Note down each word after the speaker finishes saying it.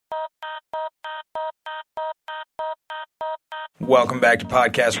Welcome back to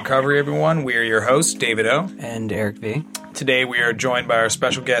Podcast Recovery, everyone. We are your hosts, David O. And Eric V. Today we are joined by our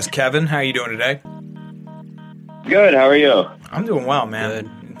special guest, Kevin. How are you doing today? Good, how are you? I'm doing well, man.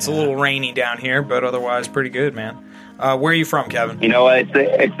 Good. It's a little rainy down here, but otherwise pretty good, man. Where are you from, Kevin? You know what?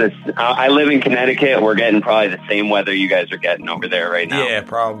 I live in Connecticut. We're getting probably the same weather you guys are getting over there right now. Yeah,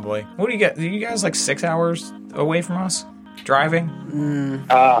 probably. What do you get? Are you guys like 6 hours away from us? Driving?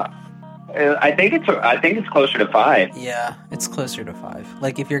 I think it's closer to 5. Yeah, it's closer to 5.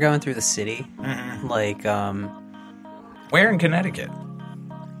 Like, if you're going through the city, like, Where in Connecticut?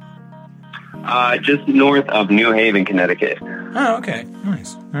 Just north of New Haven, Connecticut. Oh, okay.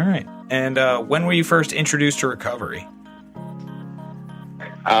 Nice. All right. And when were you first introduced to recovery?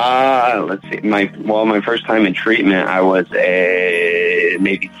 Let's see. My first time in treatment, I was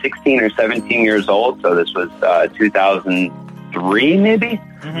maybe 16 or 17 years old. So this was 2003, maybe.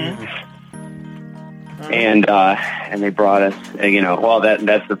 Mm-hmm. And they brought us.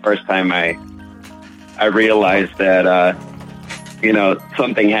 That's the first time I realized that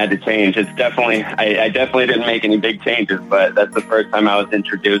something had to change. It's definitely I definitely didn't make any big changes, but that's the first time I was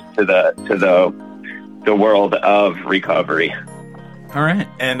introduced to the world of recovery. All right.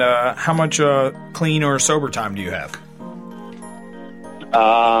 And how much clean or sober time do you have?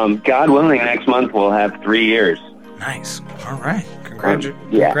 God willing, next month we'll have 3 years. Nice. All right.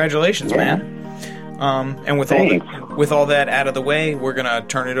 Yeah. Congratulations, man. And with all that out of the way, we're gonna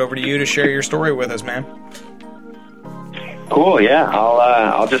turn it over to you to share your story with us, man. Cool. Yeah,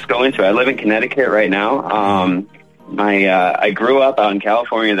 I'll just go into it. I live in Connecticut right now. I grew up out in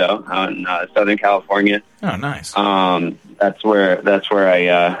California, though, out in Southern California. Oh, nice. That's where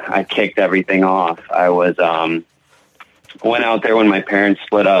I kicked everything off. I was went out there when my parents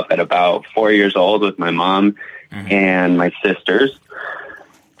split up at about 4 years old with my mom and my sisters.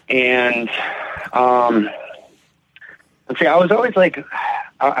 And let's see, I was always like,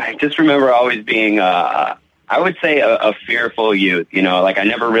 I just remember always being I would say a fearful youth, like I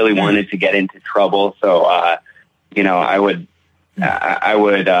never really wanted to get into trouble. So, I would,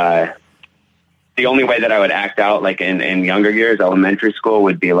 the only way that I would act out like in younger years, elementary school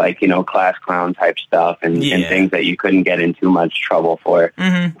would be like, class clown type stuff and things that you couldn't get in too much trouble for.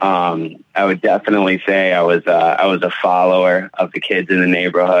 Mm-hmm. I would definitely say I was a follower of the kids in the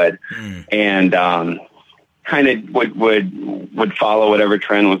neighborhood and, kind of would follow whatever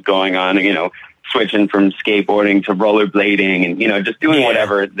trend was going on, switching from skateboarding to rollerblading and, just doing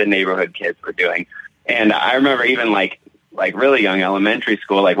whatever the neighborhood kids were doing. And I remember even like really young elementary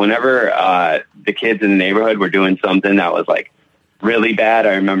school, like whenever the kids in the neighborhood were doing something that was like really bad.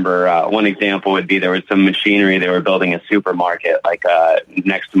 I remember one example would be there was some machinery. They were building a supermarket like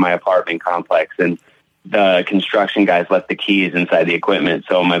next to my apartment complex. And the construction guys left the keys inside the equipment.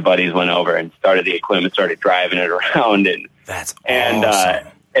 So my buddies went over and started the equipment, started driving it around. And that's awesome.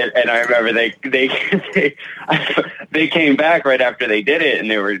 And I remember they came back right after they did it,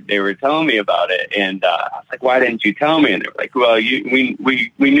 and they were telling me about it, and I was like, "Why didn't you tell me?" And they were like, "Well,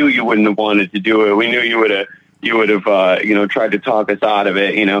 we knew you wouldn't have wanted to do it. We knew you would have tried to talk us out of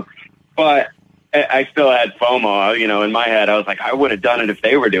it, But I still had FOMO, in my head. I was like, I would have done it if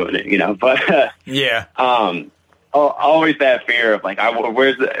they were doing it, But yeah, always that fear of like,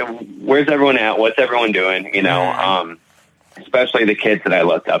 where's everyone at? What's everyone doing? Especially the kids that I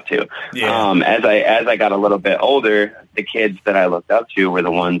looked up to. Yeah. As I got a little bit older, the kids that I looked up to were the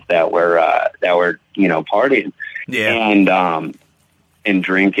ones that were partying. Yeah. And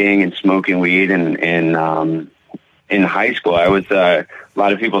drinking and smoking weed and in high school. I was a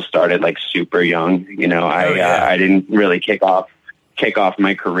lot of people started like super young. I didn't really kick off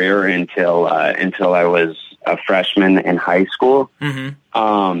my career until I was a freshman in high school.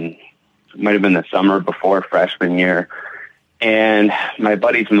 Mm-hmm. Might have been the summer before freshman year. And my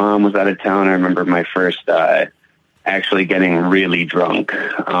buddy's mom was out of town. I remember my first actually getting really drunk.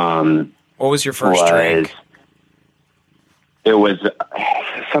 What was your first drink? It was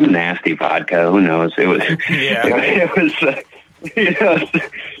some nasty vodka. Who knows? It was. Yeah. It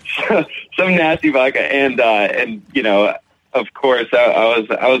was some nasty vodka, and of course, I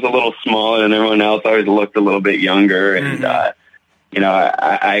was a little smaller than everyone else. I always looked a little bit younger, and I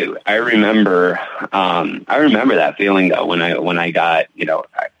remember that feeling though when I got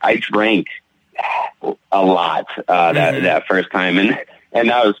I drank a lot that first time, and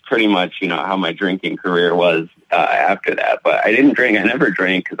that was pretty much how my drinking career was after that. But I didn't drink. I never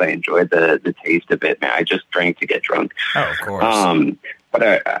drank because I enjoyed the taste of it. Man, I just drank to get drunk. Oh, of course. But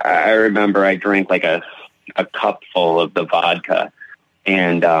I remember I drank like a cup full of the vodka,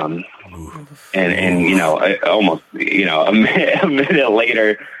 and I almost a minute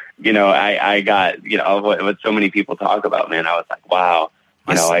later I got, what so many people talk about, man. I was like, wow.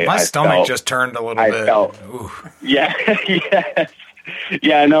 My stomach just turned a little bit. Yeah, yes.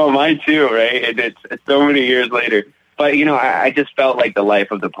 Yeah, no, mine too, right? And it's so many years later. But, I just felt like the life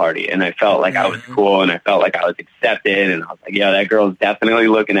of the party, and I felt like I was cool, and I felt like I was accepted, and I was like, yeah, that girl's definitely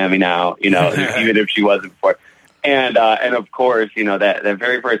looking at me now, even if she wasn't before. And of course, that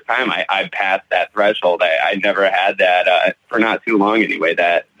very first time I passed that threshold, I never had that, for not too long anyway,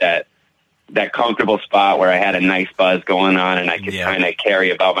 that comfortable spot where I had a nice buzz going on, and I could kind of carry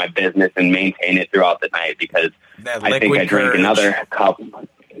about my business and maintain it throughout the night, because I think I drank another cup.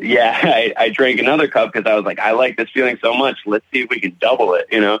 Yeah, I drank another cup because I was like, I like this feeling so much. Let's see if we can double it.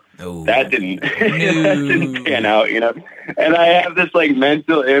 That didn't pan out. And I have this like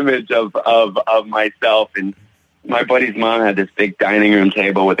mental image of myself, and my buddy's mom had this big dining room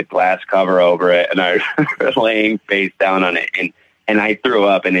table with a glass cover over it, and I was laying face down on it, and I threw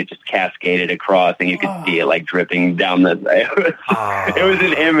up, and it just cascaded across, and you could see it like dripping down the. It was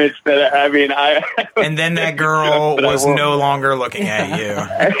an image that and then that girl was no longer looking at you.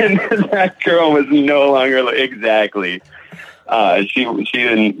 And that girl was no longer exactly. She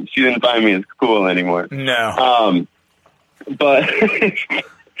didn't find me as cool anymore. No. But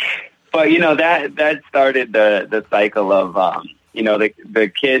that started the cycle of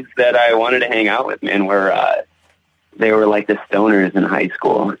the kids that I wanted to hang out with, man, were. They were like the stoners in high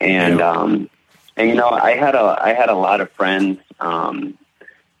school, and I had a lot of friends,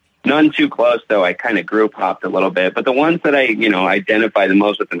 none too close though. I kind of group hopped a little bit, but the ones that I identified the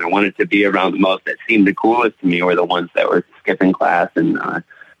most with and I wanted to be around the most, that seemed the coolest to me, were the ones that were skipping class and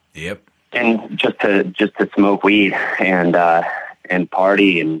and just to smoke weed and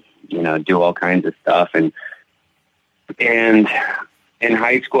party and do all kinds of stuff. And in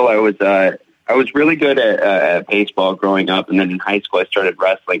high school I was really good at baseball growing up, and then in high school I started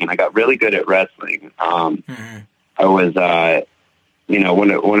wrestling, and I got really good at wrestling. I was,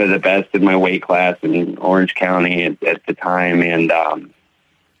 one of the best in my weight class in Orange County at the time, and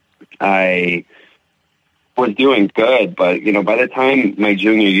I was doing good. But by the time my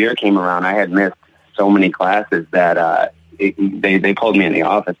junior year came around, I had missed so many classes that they pulled me in the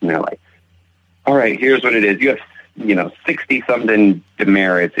office, and they're like, "All right, here's what it is. You have 60 something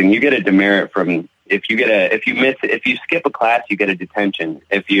demerits, and you get a demerit from if you skip a class, you get a detention.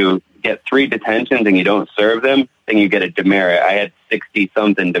 If you get 3 detentions and you don't serve them, then you get a demerit. I had 60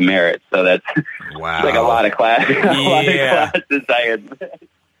 something demerits, so that's like a lot of classes. I had.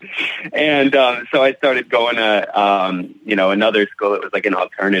 And so I started going to another school. It was like an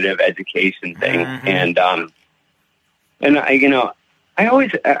alternative education thing, and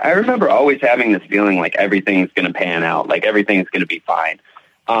I remember always having this feeling like everything's going to pan out, like everything's going to be fine.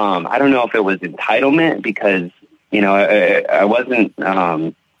 I don't know if it was entitlement because, I wasn't,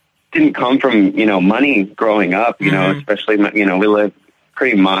 didn't come from, money growing up, especially, we live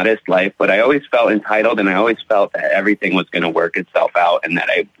pretty modest life, but I always felt entitled, and I always felt that everything was going to work itself out and that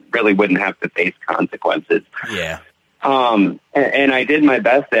I really wouldn't have to face consequences. Yeah. And I did my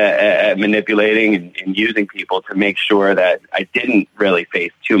best at manipulating and using people to make sure that I didn't really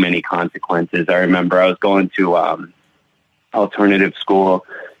face too many consequences. I remember I was going to alternative school,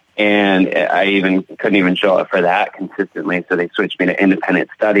 and I couldn't even show up for that consistently. So they switched me to independent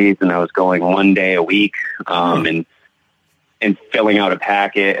studies, and I was going one day a week and filling out a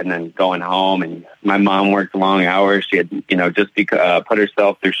packet and then going home. And my mom worked long hours. She had, just put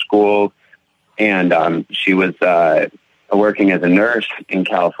herself through school. And she was working as a nurse in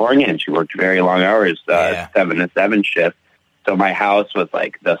California, and she worked very long hours, 7 to 7 shift. So my house was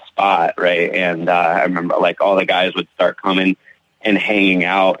like the spot, right? And I remember like all the guys would start coming and hanging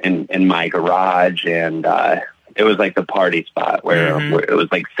out in my garage, and it was like the party spot where it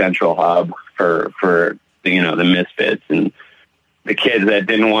was like central hub for the misfits and the kids that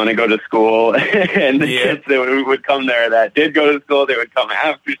didn't want to go to school, and the kids that would come there that did go to school. They would come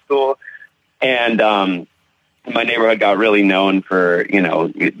after school. And my neighborhood got really known for,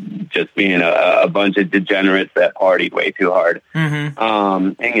 just being a bunch of degenerates that partied way too hard. And,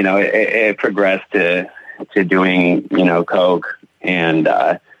 it progressed to doing, coke. And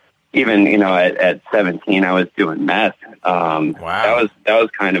even, at 17, I was doing meth. Wow. That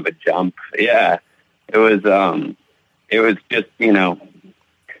was kind of a jump. Yeah. It was just,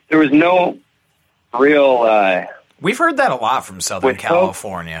 there was no real... We've heard that a lot from Southern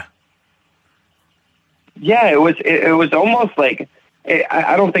California. Yeah, it was almost like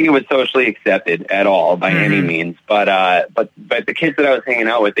I don't think it was socially accepted at all by any means, but the kids that I was hanging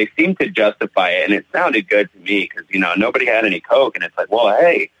out with, they seemed to justify it, and it sounded good to me because nobody had any coke, and it's like, well,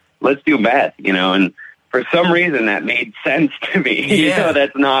 hey, let's do meth, and for some reason that made sense to me. Yeah. You know,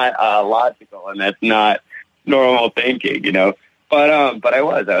 that's not logical, and that's not normal thinking, you know. But I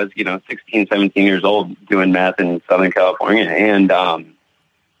was, you know, 16, 17 years old doing meth in Southern California.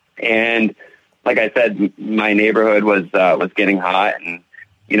 And like I said, my neighborhood was getting hot, and,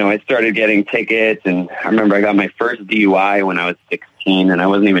 you know, I started getting tickets, and I remember I got my first DUI when I was 16, and I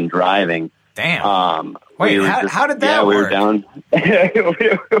wasn't even driving. Damn. Wait, how did that work? We were down.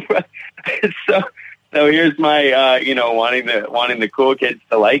 So here's my, you know, wanting the cool kids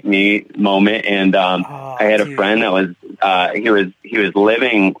to like me moment. And, I had a friend that was, he was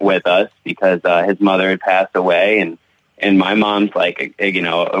living with us because, his mother had passed away, and my mom's like, you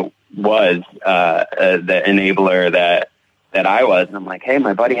know, was, the enabler that I was. And I'm like, hey,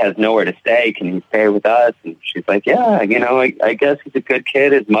 my buddy has nowhere to stay. Can you stay with us? And she's like, yeah, you know, I guess he's a good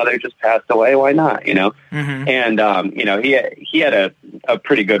kid. His mother just passed away. Why not? You know? Mm-hmm. And, you know, he had a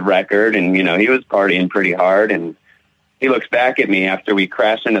pretty good record, and, you know, he was partying pretty hard. And he looks back at me after we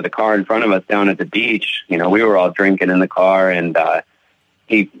crashed into the car in front of us down at the beach. You know, we were all drinking in the car, and,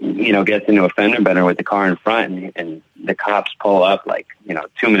 he, you know, gets into a fender bender with the car in front, and the cops pull up like, you know,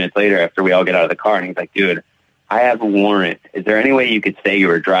 2 minutes later after we all get out of the car. And he's like, dude, I have a warrant. Is there any way you could say you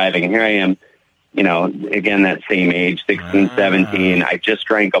were driving? And here I am, you know, again, that same age, 16, 17. I just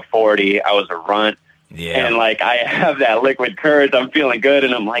drank a 40. I was a runt. Yeah. And like, I have that liquid courage. I'm feeling good.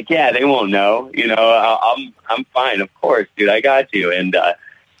 And I'm like, yeah, they won't know, you know, I'm fine. Of course, dude, I got you. And,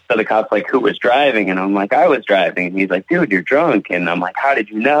 so the cop's like, who was driving? And I'm like, I was driving. And he's like, dude, you're drunk. And I'm like, how did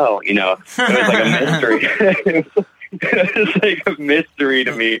you know? You know, it was like a mystery. It's like a mystery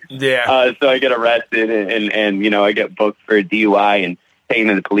to me. Yeah. So I get arrested, and you know, I get booked for a DUI and taken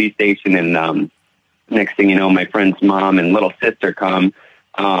to the police station. And next thing you know, my friend's mom and little sister come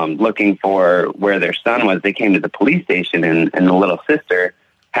looking for where their son was. They came to the police station, and the little sister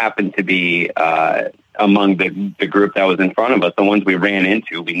happened to be among the group that was in front of us. The ones we ran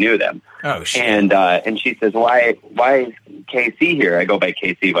into, we knew them. Oh shit! And she says, "Why is KC here?" I go by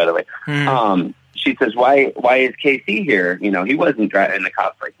KC, by the way. She says, why is KC here? You know, he wasn't driving. And the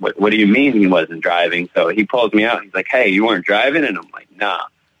cop's like, what do you mean he wasn't driving? So he pulls me out. He's like, hey, you weren't driving? And I'm like, nah.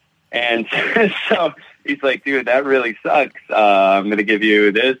 And so he's like, dude, that really sucks. I'm going to give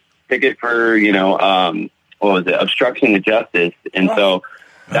you this ticket for, you know, what was it? Obstruction of justice. And so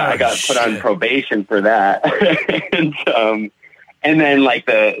I got put on probation for that. and then like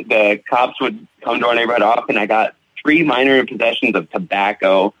the cops would come to our neighborhood often. I got 3 minor possessions of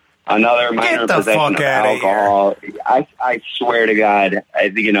tobacco, another minor possession of alcohol. I swear to God,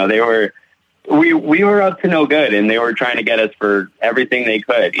 you know, we were up to no good, and they were trying to get us for everything they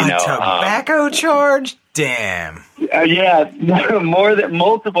could. You know, tobacco charge. Damn. Yeah,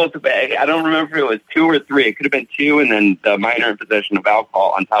 multiple tobacco. I don't remember if it was 2 or 3. It could have been 2, and then the minor possession of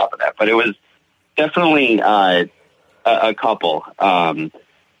alcohol on top of that. But it was definitely a couple.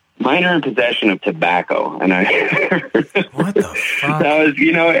 Minor possession of tobacco, and what the fuck? That was,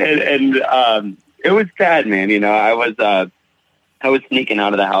 you know, and it was bad, man. You know, I was sneaking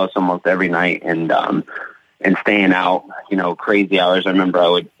out of the house almost every night, and staying out, you know, crazy hours. I remember I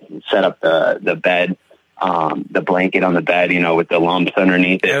would set up the bed, the blanket on the bed, you know, with the lumps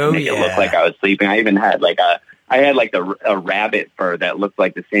underneath it, make it look like I was sleeping. I even had like a rabbit fur that looked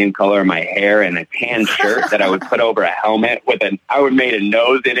like the same color of my hair, and a tan shirt that I would put over a helmet I would make a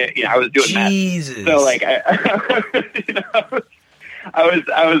nose in it. You know, I was doing Jesus. that. So like, you know,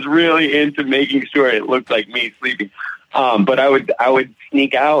 I was really into making sure it looked like me sleeping. But I would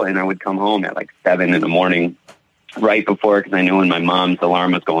sneak out, and I would come home at like 7 in the morning, right before, because I knew when my mom's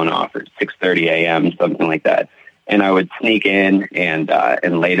alarm was going off, or 6:30 a.m., something like that. And I would sneak in and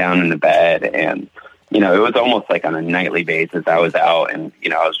lay down in the bed, and you know, it was almost like on a nightly basis. I was out, and you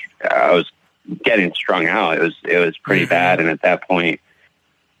know, I was getting strung out. It was pretty bad, and at that point,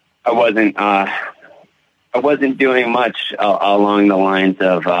 I wasn't doing much along the lines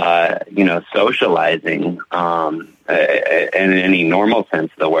of you know, socializing in any normal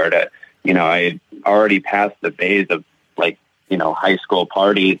sense of the word. You know, I had already passed the phase of like, you know, high school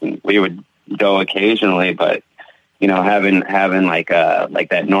parties, and we would go occasionally, but you know, having like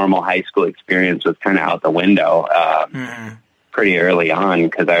that normal high school experience was kind of out the window pretty early on,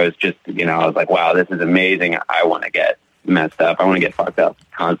 because I was just, you know, I was like, wow, this is amazing. I want to get messed up. I want to get fucked up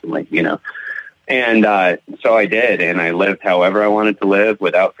constantly, you know. And so I did, and I lived however I wanted to live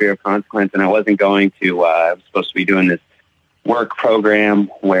without fear of consequence. And I wasn't going to. I was supposed to be doing this work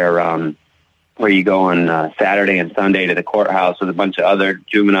program where you go on Saturday and Sunday to the courthouse with a bunch of other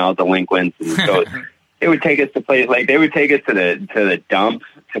juvenile delinquents, and so. They would take us to places like they would take us to the dump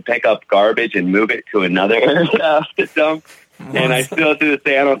to pick up garbage and move it to another area of the dump. And I still, to this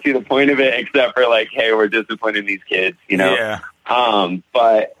day, I don't see the point of it except for like, hey, we're disciplining these kids, you know? Yeah.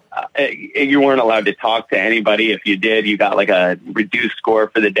 But you weren't allowed to talk to anybody. If you did, you got like a reduced score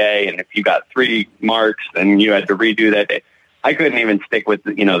for the day. And if you got 3 marks, then you had to redo that day. I couldn't even stick with,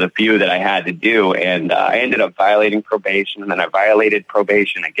 you know, the few that I had to do. And I ended up violating probation, and then I violated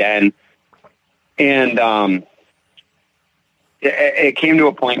probation again. And it came to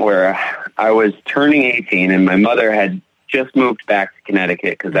a point where I was turning 18, and my mother had just moved back to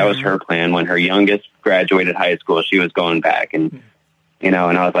Connecticut because that was her plan. When her youngest graduated high school, she was going back. And, you know,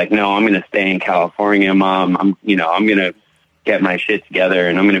 and I was like, no, I'm going to stay in California, Mom. I'm going to get my shit together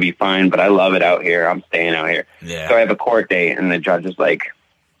and I'm going to be fine, but I love it out here. I'm staying out here. Yeah. So I have a court date, and the judge is like,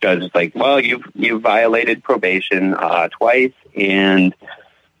 well, you've violated probation twice, and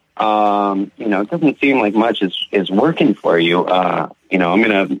you know, it doesn't seem like much is working for you. You know, I'm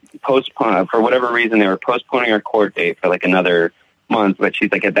going to postpone, for whatever reason, they were postponing our court date for like another month, but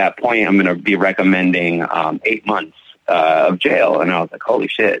she's like, at that point, I'm going to be recommending 8 months of jail. And I was like, holy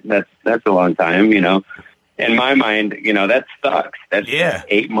shit, that's a long time, you know. In my mind, you know, that sucks. That's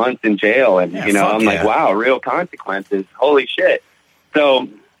 8 months in jail. And, you know, I'm like, wow, real consequences. Holy shit. So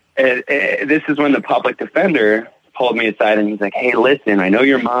this is when the public defender pulled me aside, and he's like, hey, listen, I know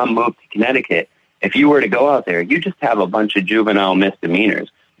your mom moved to Connecticut. If you were to go out there, you just have a bunch of juvenile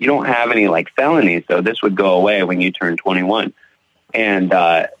misdemeanors. You don't have any like felonies, so this would go away when you turn 21. And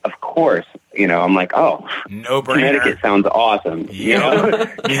of course, you know, I'm like, oh, no brainer. Connecticut sounds awesome. You know?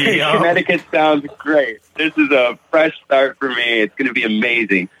 Connecticut sounds great. This is a fresh start for me. It's going to be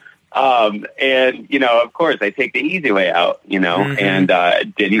amazing. And you know, of course, I take the easy way out. You know, and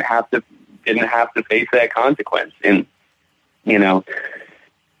didn't have to face that consequence. And you know,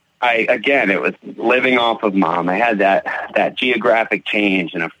 it was living off of Mom. I had that geographic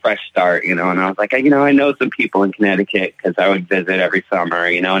change and a fresh start, you know, and I was like, you know, I know some people in Connecticut because I would visit every summer,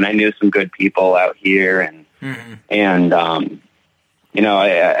 you know, and I knew some good people out here. And, you know,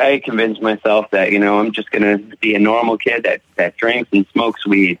 I convinced myself that, you know, I'm just going to be a normal kid that drinks and smokes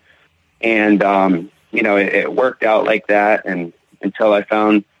weed. And, you know, it worked out like that. And until I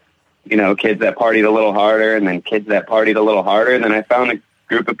found, you know, kids that partied a little harder, and then kids that partied a little harder. And then I found a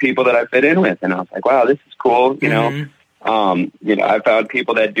group of people that I fit in with, and I was like, wow, this is cool. You know, you know, I found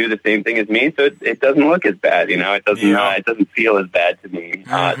people that do the same thing as me. So it doesn't look as bad. You know, it doesn't feel as bad to me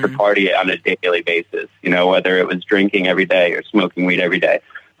to party on a daily basis, you know, whether it was drinking every day or smoking weed every day.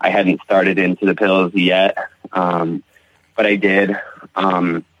 I hadn't started into the pills yet. But I did.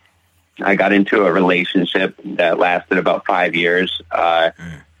 I got into a relationship that lasted about 5 years,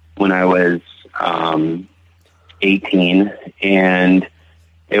 when I was, 18, and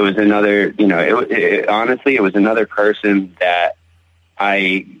it was another, you know, honestly, it was another person that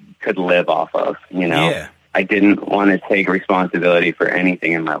I could live off of, you know. Yeah. I didn't want to take responsibility for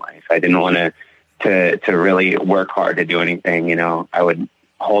anything in my life. I didn't want to really work hard to do anything, you know. I would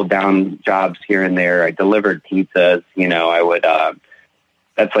hold down jobs here and there. I delivered pizzas, you know. I would,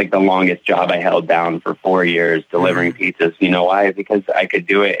 that's like the longest job I held down for 4 years, delivering pizzas. You know why? Because I could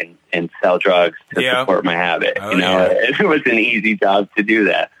do it and sell drugs to support my habit. You know, it was an easy job to do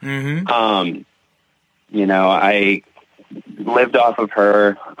that. You know, I lived off of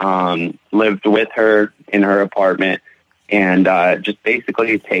her, lived with her in her apartment, and just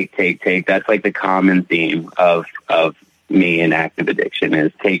basically take. That's like the common theme of me in active addiction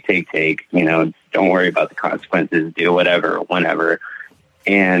is take. You know, don't worry about the consequences. Do whatever, whenever.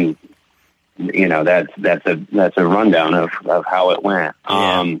 And you know, that's a rundown of how it went.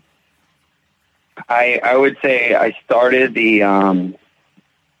 Yeah. I would say I started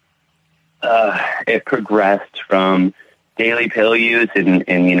it progressed from daily pill use and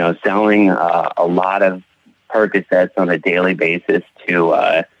you know, selling a lot of Percocets on a daily basis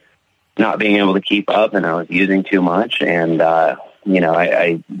to not being able to keep up, and I was using too much, and you know,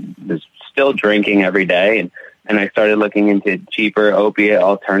 I was still drinking every day, and I started looking into cheaper opiate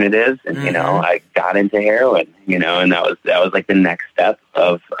alternatives, and you know, I got into heroin, you know, and that was like the next step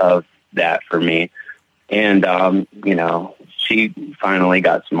of that for me. And you know, she finally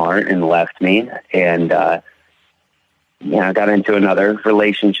got smart and left me, and you know, I got into another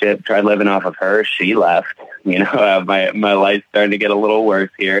relationship, tried living off of her. She left. You know, my life's starting to get a little worse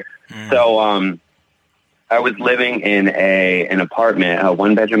here. So I was living in an apartment, a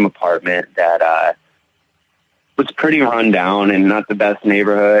 1-bedroom apartment that was pretty run down and not the best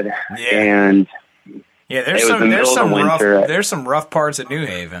neighborhood. Yeah. And there's some rough parts of New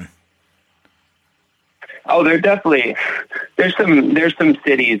Haven. Oh, there's some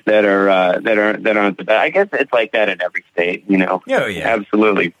cities that aren't the best. I guess it's like that in every state, you know. Oh yeah,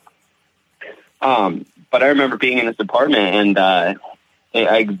 absolutely. but I remember being in this apartment, and I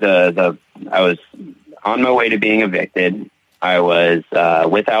was on my way to being evicted. I was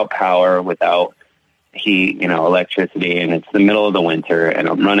without power, without heat, electricity, and it's the middle of the winter, and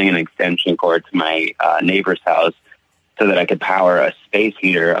I'm running an extension cord to my neighbor's house so that I could power a space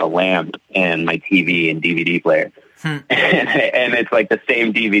heater, a lamp, and my TV and DVD player. And it's like the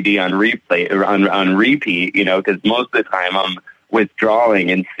same DVD on replay on repeat, because most of the time I'm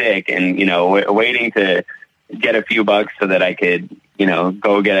withdrawing and sick and, waiting to get a few bucks so that I could,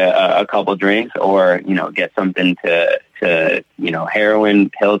 go get a couple drinks or, get something to heroin,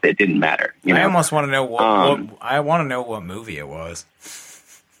 pills. It didn't matter. I almost want to know what movie it was.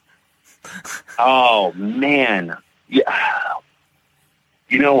 Oh man. Yeah.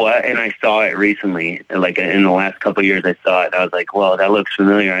 You know what? And I saw it recently, like in the last couple of years, I saw it. I was like, well, that looks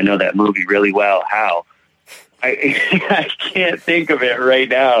familiar. I know that movie really well. How? I can't think of it right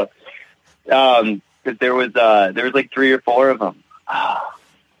now. Because there was like 3 or 4 of them.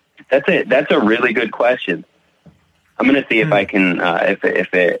 That's it. That's a really good question. I'm going to see if I can,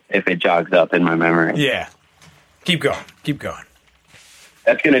 if it jogs up in my memory. Yeah. Keep going.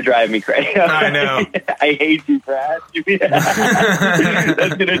 That's going to drive me crazy. I know. I hate you, Crash.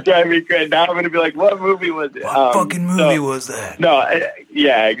 That's going to drive me crazy. Now I'm going to be like, what movie was it? What fucking movie was that? No,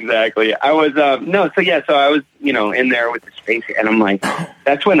 yeah, exactly. I was, so I was, in there with the space, and I'm like,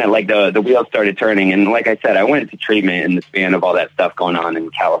 that's when the wheels started turning. And like I said, I went to treatment in the span of all that stuff going on in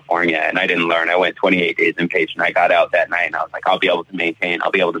California, and I didn't learn. I went 28 days inpatient. I got out that night, and I was like, I'll be able to maintain.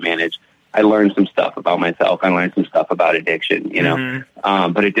 I'll be able to manage. I learned some stuff about myself. I learned some stuff about addiction,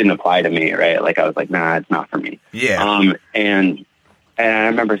 but it didn't apply to me, right? Like I was like, nah, it's not for me. Yeah. And I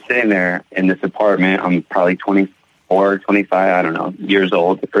remember sitting there in this apartment. I'm probably 24, 25, I don't know, years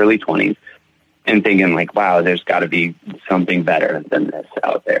old, early 20s, and thinking like, wow, there's got to be something better than this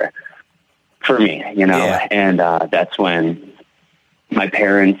out there for me, Yeah. And that's when my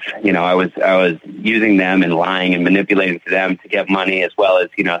parents, I was using them and lying and manipulating to them to get money, as well as,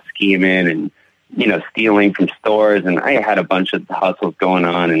 scheming and, stealing from stores. And I had a bunch of hustles going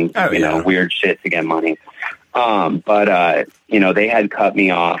on and, weird shit to get money. But they had cut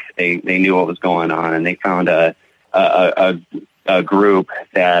me off. They knew what was going on, and they found a group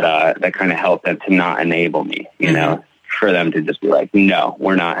that kind of helped them to not enable me, for them to just be like, no,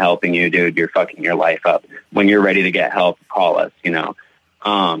 we're not helping you, dude. You're fucking your life up. When you're ready to get help, call us,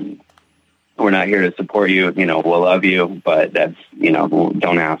 we're not here to support you. We'll love you, but that's,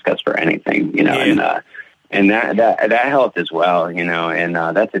 don't ask us for anything, Yeah. and that helped as well, and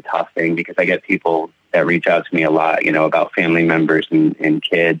that's a tough thing because I get people that reach out to me a lot, about family members and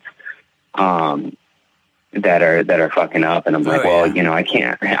kids, that are fucking up. And I'm like,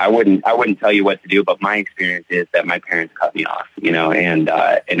 I wouldn't tell you what to do, but my experience is that my parents cut me off, and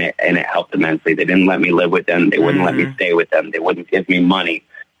it helped immensely. They didn't let me live with them. They wouldn't let me stay with them. They wouldn't give me money.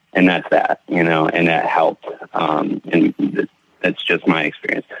 And that's that, and that helped. And that's just my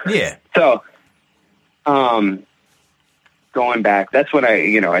experience. Yeah. So, going back, that's when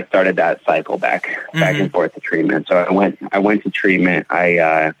I started that cycle back and forth to treatment. So I went to treatment.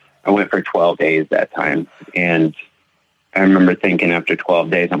 I went for 12 days that time. And I remember thinking after 12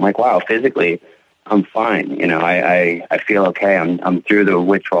 days, I'm like, wow, physically I'm fine. I feel okay. I'm through the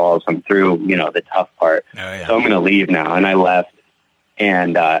withdrawals. I'm through, the tough part. Oh, yeah. So I'm going to leave now. And I left.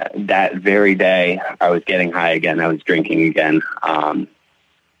 And that very day I was getting high again. I was drinking again. I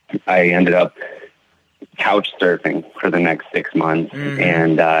ended up couch surfing for the next 6 months.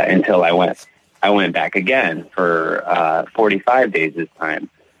 And until I went back again for 45 days this time.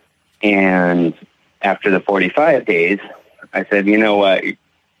 And after the 45 days, I said, you know what?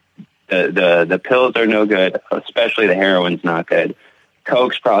 The pills are no good, especially the heroin's not good.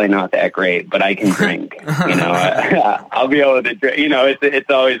 Coke's probably not that great, but I can drink. I'll be able to drink. It's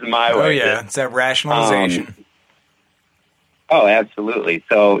always my way. Oh yeah, it's that rationalization. Oh, absolutely.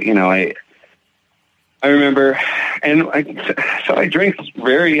 So I remember, and I drink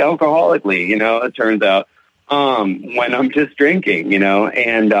very alcoholically. It turns out when I'm just drinking.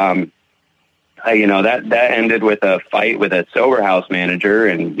 And that ended with a fight with a sober house manager,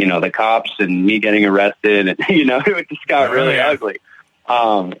 and the cops, and me getting arrested, and it just got really ugly.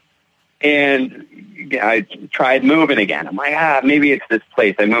 And I tried moving again. I'm like, maybe it's this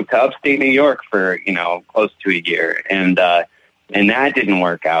place. I moved to upstate New York for, close to a year. And that didn't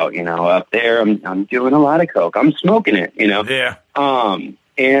work out. Up there, I'm doing a lot of Coke. I'm smoking it, Yeah.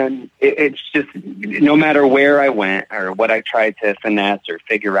 And it's just, no matter where I went or what I tried to finesse or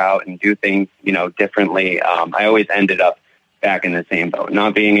figure out and do things, differently, I always ended up back in the same boat,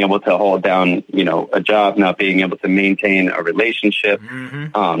 not being able to hold down, a job, not being able to maintain a relationship,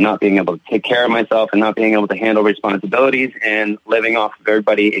 not being able to take care of myself, and not being able to handle responsibilities, and living off of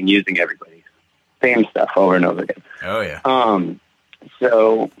everybody and using everybody. Same stuff over and over again. Oh yeah.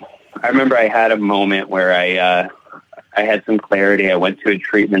 So I remember I had a moment where I had some clarity. I went to a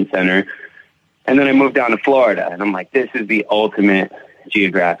treatment center, and then I moved down to Florida, and I'm like, this is the ultimate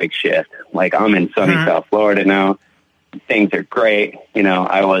geographic shift. Like, I'm in sunny South Florida now. Things are great.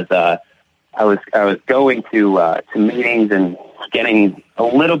 I was going to meetings and getting a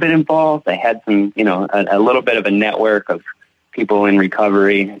little bit involved. I had some, a little bit of a network of people in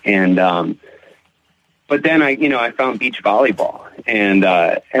recovery, and but then I found beach volleyball, and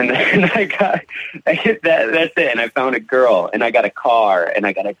then I hit that. That's it. And I found a girl, and I got a car, and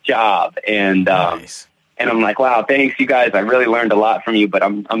I got a job, and nice. And I'm like, wow, thanks, you guys. I really learned a lot from you, but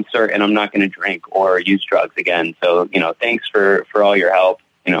I'm certain I'm not going to drink or use drugs again. So, thanks for all your help,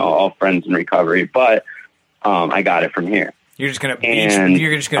 all friends in recovery. But I got it from here. You're just gonna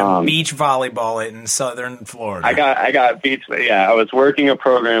beach volleyball it in Southern Florida. I got beach. Yeah, I was working a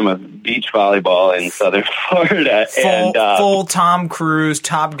program of beach volleyball in Southern Florida, full Tom Cruise,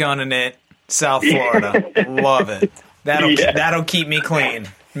 Top Gunning it, South Florida. Love it. That'll keep me clean.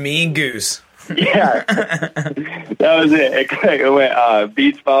 Me and Goose. Yeah, that was it. It went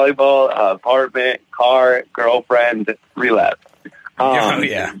beach volleyball, apartment, car, girlfriend, relapse.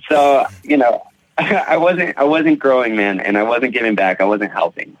 Yeah. So I wasn't growing, man, and I wasn't giving back. I wasn't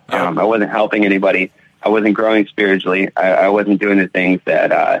helping. I wasn't helping anybody. I wasn't growing spiritually. I wasn't doing the things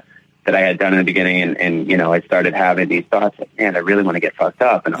that I had done in the beginning, and I started having these thoughts like, man, I really want to get fucked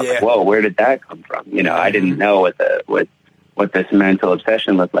up, and I was like, whoa, where did that come from? I didn't know what this mental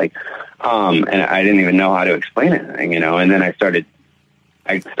obsession looked like, and I didn't even know how to explain anything, and then I started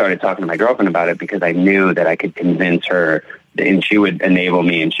talking to my girlfriend about it, because I knew that I could convince her, and she would enable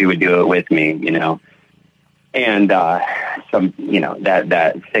me, and she would do it with me, and that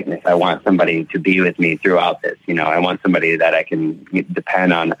sickness, I want somebody to be with me throughout this, I want somebody that I can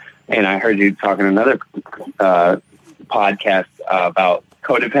depend on. And I heard you talking another podcast about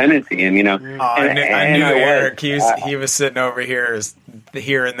codependency, and I knew Eric. He was sitting over here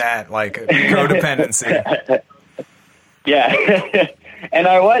hearing that, like, codependency. Yeah. And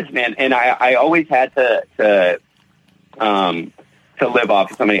I was, man, and I always had to live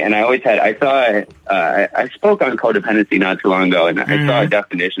off of somebody, and I spoke on codependency not too long ago, and I saw a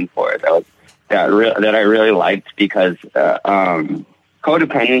definition for it that I really liked, because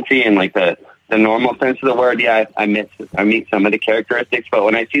codependency, in like the normal sense of the word, I meet some of the characteristics, but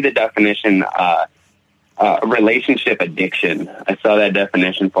when I see the definition, relationship addiction, I saw that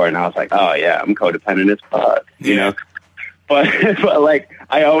definition for it, and I was like, oh yeah, I'm codependent as fuck, but like,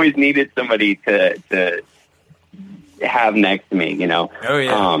 I always needed somebody to have next to me, Oh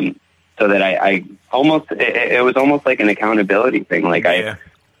yeah. So that I almost, it was almost like an accountability thing. Like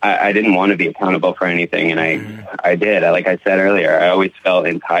I didn't want to be accountable for anything, and I did. Like I said earlier, I always felt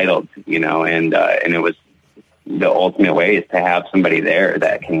entitled, and it was the ultimate way is to have somebody there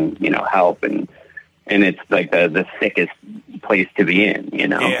that can, help, and it's like the sickest place to be in,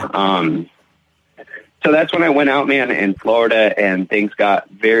 Yeah. So that's when I went out, man, in Florida, and things got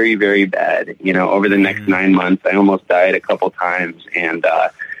very, very bad. Over the next 9 months, I almost died a couple times, and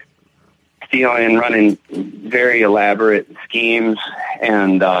stealing, running very elaborate schemes,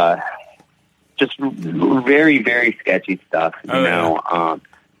 and just very, very sketchy stuff.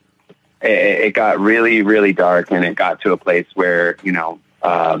 It got really, really dark, and it got to a place where it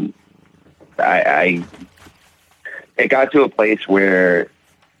got to a place where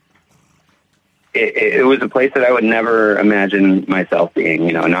it was a place that I would never imagine myself being,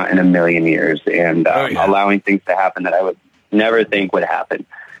 not in a million years, and allowing things to happen that I would never think would happen.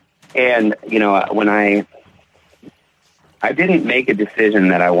 And, when I didn't make a decision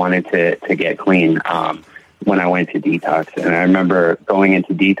that I wanted to get clean when I went to detox. And I remember going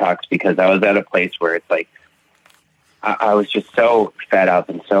into detox because I was at a place where it's like, I was just so fed up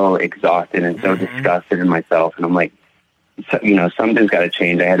and so exhausted and so disgusted in myself. And I'm like, something's got to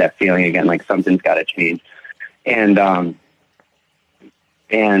change. I had that feeling again, like something's got to change. And I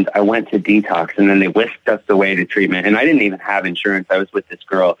went to detox, and then they whisked us away to treatment. And I didn't even have insurance. I was with this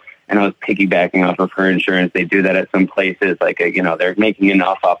girl, and I was piggybacking off of her insurance. They do that at some places. Like, they're making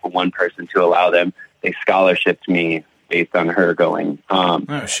enough off of one person to allow them. They scholarshiped me based on her going.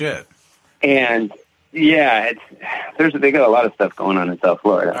 Oh, shit. And, yeah, they got a lot of stuff going on in South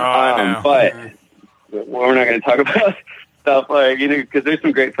Florida. But we're not going to talk about stuff like, because there's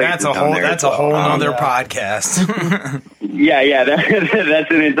some great places. That's a whole other podcast. yeah,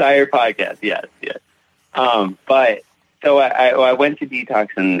 that's an entire podcast. Yes. But So I went to detox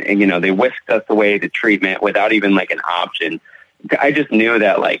and, you know, they whisked us away to treatment without even like an option. I just knew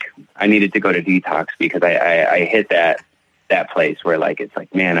that like I needed to go to detox because I hit that place where like, it's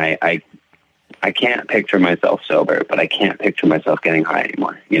like, man, I can't picture myself sober, but I can't picture myself getting high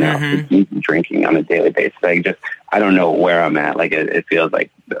anymore, you know, drinking on a daily basis. I don't know where I'm at. Like it feels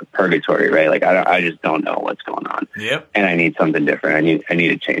like purgatory, right? Like I just don't know what's going on. Yep. And I need something different. I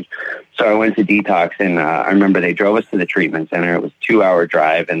need a change. So I went to detox and I remember they drove us to the treatment center. It was a 2-hour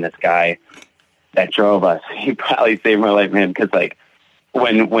drive. And this guy that drove us, he probably saved my life, man. Cause like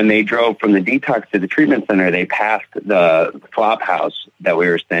when they drove from the detox to the treatment center, they passed the flop house that we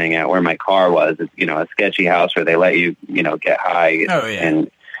were staying at where my car was. It's, you know, a sketchy house where they let you, you know, get high. Oh, yeah.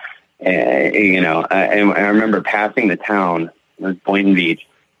 And you know, and I remember passing the town, it was Boynton Beach,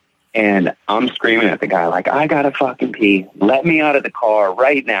 and I'm screaming at the guy, like, I gotta fucking pee. Let me out of the car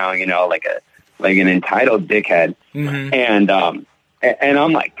right now, you know, like an entitled dickhead. And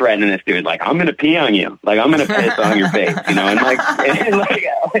I'm like threatening this dude, like, I'm going to pee on you. Like, I'm going to piss on your face, you know, and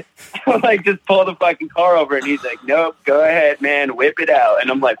like just pull the fucking car over and he's like, nope, go ahead, man, whip it out.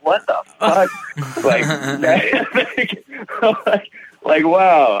 And I'm like, what the fuck? like,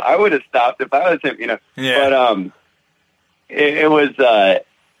 wow, I would have stopped if I was him, you know. Yeah. But it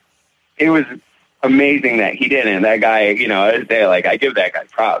was amazing that he didn't. That guy, you know, I was there, like, I give that guy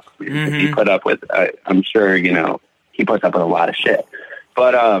props. He put up with, I'm sure, you know, he puts up with a lot of shit.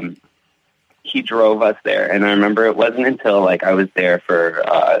 But he drove us there. And I remember it wasn't until, like, I was there for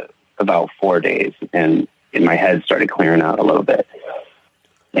about 4 days, and my head started clearing out a little bit.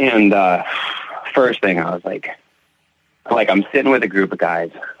 And first thing, I was like, I'm sitting with a group of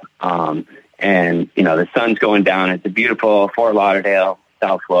guys, and, you know, the sun's going down. It's a beautiful Fort Lauderdale,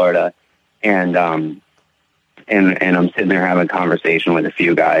 South Florida. And I'm sitting there having a conversation with a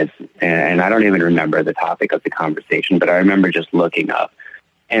few guys, and I don't even remember the topic of the conversation, but I remember just looking up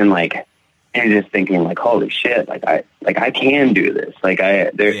and just thinking, like, holy shit, I can do this.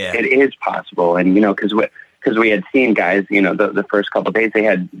 It is possible. And, you know, cause we had seen guys, you know, the first couple of days they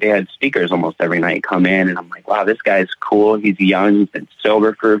had speakers almost every night come in, and I'm like, wow, this guy's cool. He's young. He's been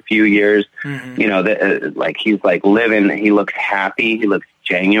sober for a few years. You know, he's like living, he looks happy. He looks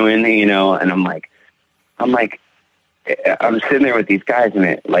genuine, you know, and I'm sitting there with these guys, and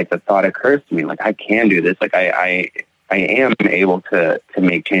it, like, the thought occurs to me, like, I can do this. Like, I am able to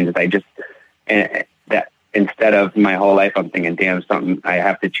make changes. That instead of my whole life, I'm thinking, damn, I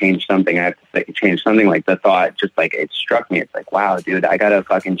have to change something. I have to change something. Like, the thought just, like, it struck me. It's like, wow, dude, I got to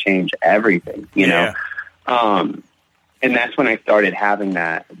fucking change everything, you know? And that's when I started having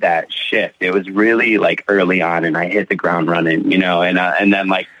that shift. It was really, like, early on, and I hit the ground running, you know, and then,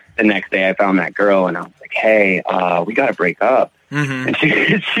 like, the next day I found that girl, and I was like, hey, we got to break up. And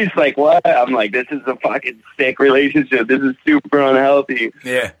she's like, what? I'm like, this is a fucking sick relationship. This is super unhealthy.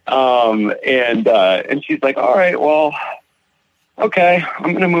 Yeah. And she's like, all right, well, okay,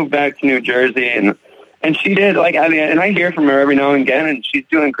 I'm going to move back to New Jersey. And she did, like, I mean, and I hear from her every now and again, and she's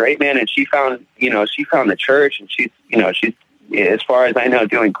doing great, man. And she found the church, and she's, as far as I know,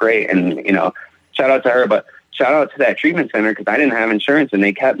 doing great. And, you know, shout out to her, but shout out to that treatment center, because I didn't have insurance, and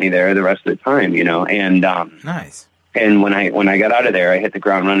they kept me there the rest of the time, you know. And nice. And when I got out of there, I hit the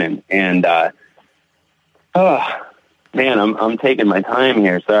ground running. And oh man, I'm taking my time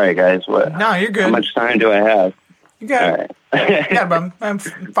here. Sorry, guys. What? No, you're good. How much time do I have? You got it. Yeah, about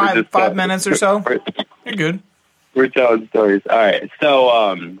 5 minutes or so. You're good. We're telling stories. All right.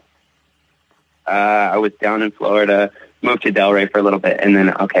 So I was down in Florida, moved to Delray for a little bit, and then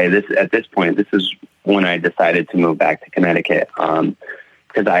at this point, this is when I decided to move back to Connecticut,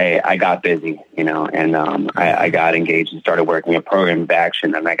 because I got busy, you know, and I got engaged and started working a program of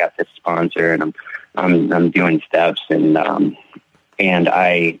action, and I got this sponsor, and I'm doing steps, and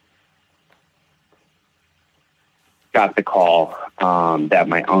I got the call that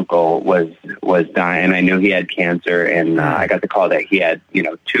my uncle was dying, and I knew he had cancer, and I got the call that he had, you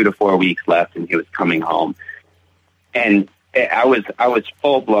know, 2 to 4 weeks left, and he was coming home. And I was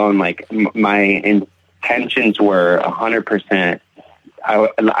full blown, like, my intentions were 100%,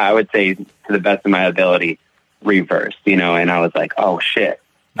 I would say, to the best of my ability, reversed, you know, and I was like, oh shit,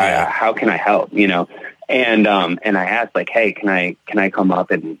 how can I help, you know? And I asked, like, hey, can I come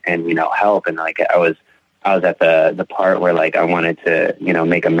up and, you know, help? And, like, I was at the part where, like, I wanted to, you know,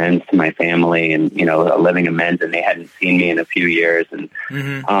 make amends to my family, and, you know, a living amends, and they hadn't seen me in a few years. And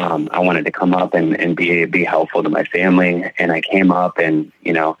I wanted to come up and be helpful to my family. And I came up, and,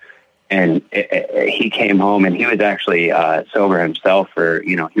 you know, and he came home, and he was actually sober himself for,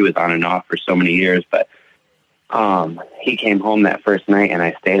 you know, he was on and off for so many years. But he came home that first night, and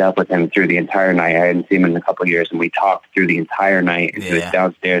I stayed up with him through the entire night. I hadn't seen him in a couple of years, and we talked through the entire night. And he was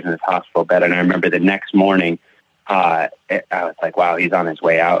downstairs in his hospital bed, and I remember the next morning, I was like, wow, he's on his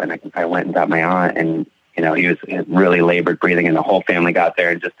way out. And I went and got my aunt, and, you know, he was really labored breathing, and the whole family got there.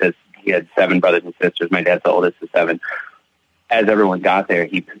 And just as he had 7 brothers and sisters, my dad's the oldest of 7. As everyone got there,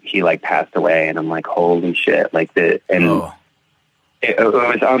 he like passed away, and I'm like, holy shit. Like it was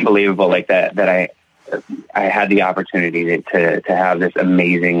unbelievable. Like that I had the opportunity to have this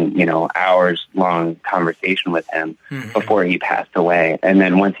amazing, you know, hours long conversation with him before he passed away. And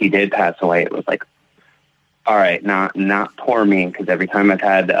then once he did pass away, it was like, all right, not poor me. Cause every time I've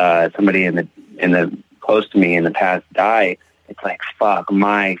had, somebody in the close to me in the past die, it's like, fuck,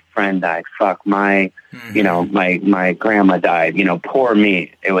 my friend died. Fuck, my, you know, my grandma died, you know, poor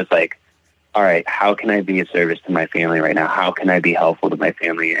me. It was like, all right, how can I be of service to my family right now? How can I be helpful to my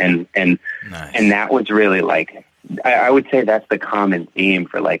family? And nice. And that was really like, I would say that's the common theme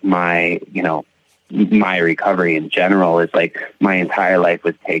for like my, you know, my recovery in general is like my entire life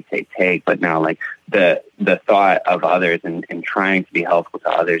was take, but now like the thought of others and trying to be helpful to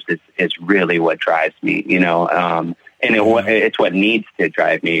others is really what drives me, you know, and it's what needs to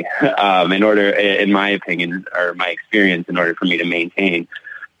drive me, in order, in my opinion, or my experience, in order for me to maintain,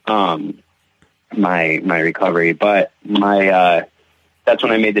 my recovery. But that's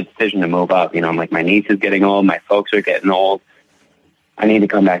when I made the decision to move up. You know, I'm like, my niece is getting old, my folks are getting old. I need to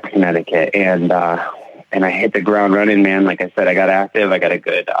come back to Connecticut. And I hit the ground running, man. Like I said, I got active. I got a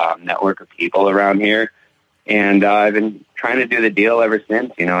good network of people around here. And I've been trying to do the deal ever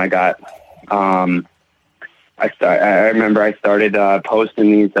since. You know, I got, I remember I started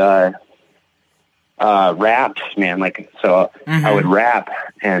posting these raps, man. Like, so I would rap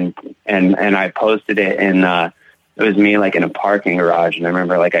and I posted it, and it was me like in a parking garage. And I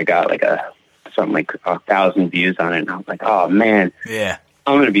remember like I got like something like 1,000 views on it, and I was like, oh man, yeah,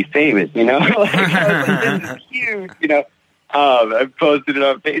 I'm gonna be famous, you know. Like, I was like, this is huge, you know. I posted it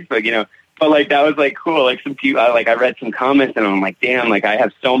on Facebook, you know. But like that was like cool. Like some people, I read some comments, and I'm like, damn, like I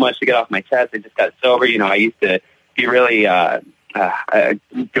have so much to get off my chest. I just got sober, you know. I used to be really good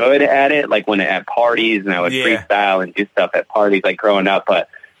at it, like when at parties, and I would freestyle and do stuff at parties, like growing up. But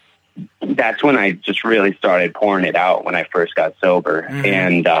that's when I just really started pouring it out when I first got sober,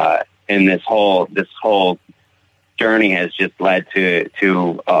 and this whole journey has just led to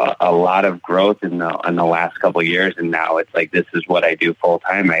a lot of growth in the last couple of years, and now it's like this is what I do full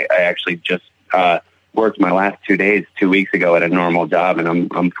time. I actually just worked my last 2 days 2 weeks ago at a normal job, and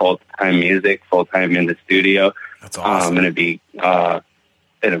I'm full time music, full time in the studio. That's awesome. I'm going to be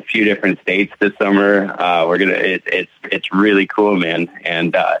in a few different states this summer. It's really cool, man.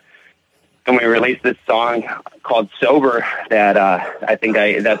 And we released this song called Sober that I think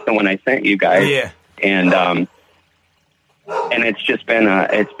that's the one I sent you guys. Yeah. And it's just been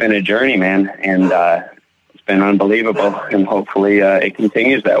a journey, man. And it's been unbelievable. And hopefully it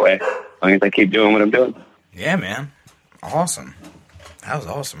continues that way as long as I keep doing what I'm doing. Yeah, man. Awesome. That was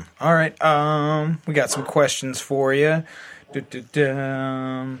awesome. All right. We got some questions for you.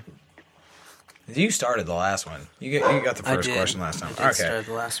 You started the last one. You got the first question last time. I started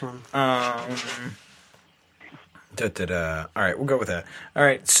the last one. All right, we'll go with that. All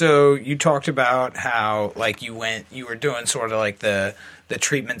right, so you talked about how like you were doing sort of like the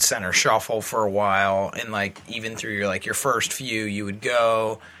treatment center shuffle for a while, and like even through your first few, you would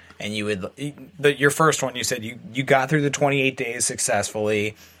go and you would. Your first one, you said you got through the 28 days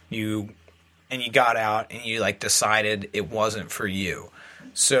successfully. You got out and you like decided it wasn't for you.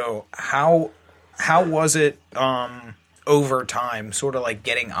 So how was it over time, sort of like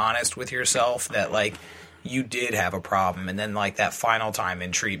getting honest with yourself that like you did have a problem, and then like that final time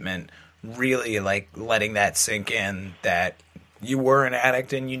in treatment, really like letting that sink in that you were an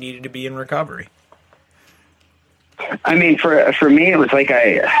addict and you needed to be in recovery? I mean, for me, it was like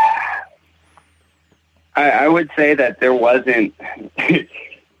I would say that there wasn't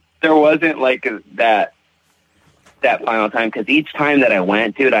like that final time, because each time that I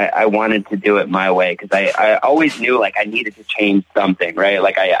went, dude, I wanted to do it my way, because I always knew like I needed to change something, right?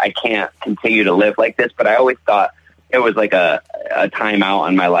 Like I can't continue to live like this, but I always thought it was like a time out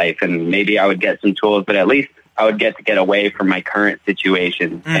on my life, and maybe I would get some tools, but at least I would get away from my current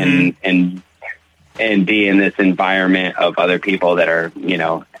situation and be in this environment of other people that are, you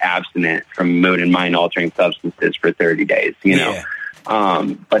know, abstinent from mood and mind altering substances for 30 days, you know? Yeah.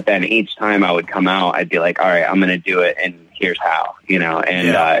 But then each time I would come out, I'd be like, all right, I'm going to do it, and here's how, you know, and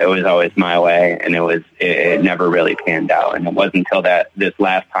it was always my way, and it never really panned out. And it wasn't until this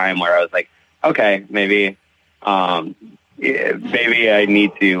last time where I was like, okay, maybe I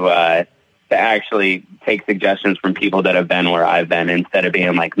need to to actually take suggestions from people that have been where I've been instead of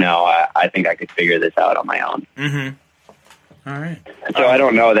being like, no, I think I could figure this out on my own. Mm-hmm. All right. So I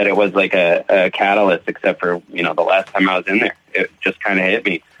don't know that it was like a catalyst, except for, you know, the last time I was in there, it just kind of hit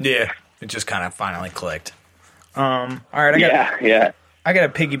me. Yeah. It just kind of finally clicked. All right. I got to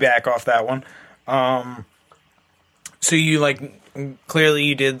piggyback off that one. So you like, clearly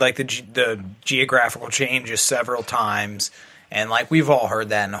you did like the geographical changes several times. And, like, we've all heard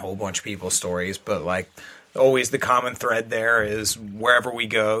that in a whole bunch of people's stories, but, like, always the common thread there is wherever we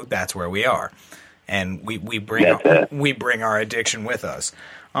go, that's where we are. And we bring our addiction with us.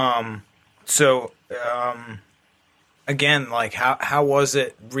 Again, like, how was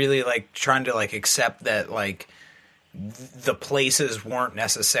it really, like, trying to, like, accept that, like, the places weren't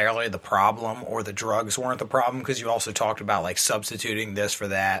necessarily the problem or the drugs weren't the problem? Because you also talked about, like, substituting this for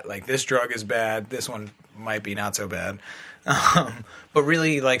that. Like, this drug is bad, this one might be not so bad. But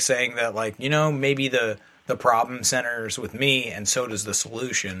really, like, saying that, like, you know, maybe the problem centers with me, and so does the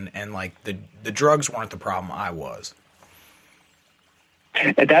solution, and, like, the drugs weren't the problem, I was.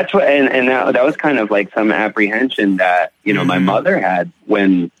 That's what, and that was kind of like some apprehension that, you know, my mother had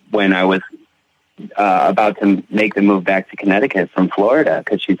when I was about to make the move back to Connecticut from Florida,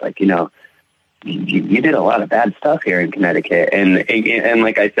 because she's like, you know, you did a lot of bad stuff here in Connecticut, and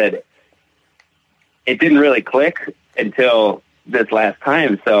like I said, it didn't really click until this last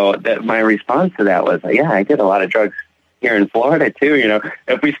time. So that my response to that was, yeah, I did a lot of drugs here in Florida too. You know,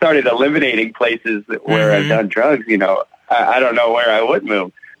 if we started eliminating places where I've done drugs, you know, I don't know where I would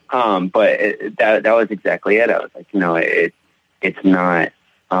move. But that was exactly it. I was like, you know, it's not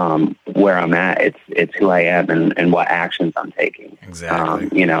where I'm at. It's who I am and what actions I'm taking.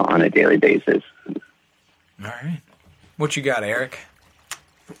 Exactly. You know, on a daily basis. All right. What you got, Eric?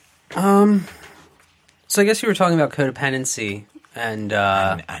 So I guess you were talking about codependency, and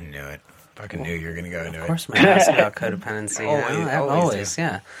I knew it. Fucking knew you were going to go into it. Of course, my ass about codependency. Always,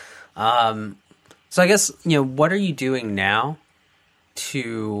 yeah. So I guess, you know, what are you doing now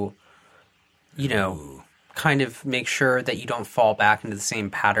to, you know, kind of make sure that you don't fall back into the same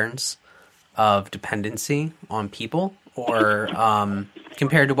patterns of dependency on people, or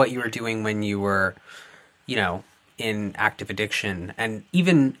compared to what you were doing when you were, you know, in active addiction? And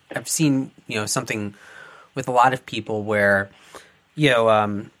even I've seen, you know, something with a lot of people where, you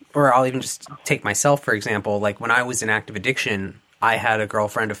know, or I'll even just take myself, for example, like when I was in active addiction, I had a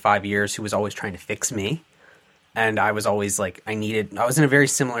girlfriend of 5 years who was always trying to fix me. And I was always like, I was in a very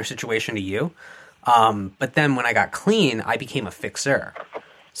similar situation to you. But then when I got clean, I became a fixer.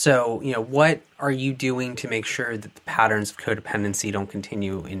 So, you know, what are you doing to make sure that the patterns of codependency don't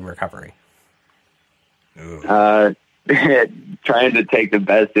continue in recovery? Trying to take the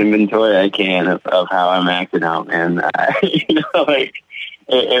best inventory I can of how I'm acting out, and you know, like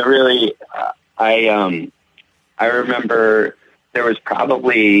it really. I remember there was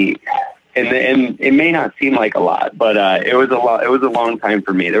probably, and it may not seem like a lot, but it was a lot. It was a long time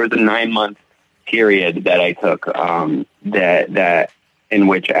for me. There was a 9-month period that I took that in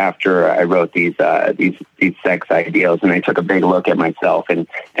which, after I wrote these sex ideals, and I took a big look at myself, and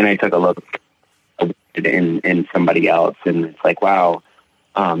I took a look in somebody else, and it's like, wow,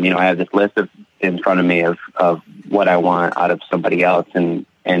 you know, I have this list in front of me of what I want out of somebody else, and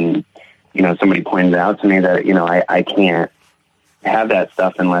you know, somebody pointed out to me that, you know, I can't have that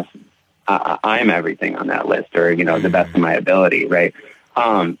stuff unless I'm everything on that list, or, you know, the best of my ability, right?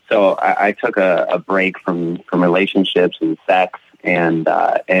 So I took a break from relationships and sex, and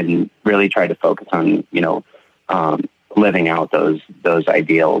really tried to focus on, you know, living out those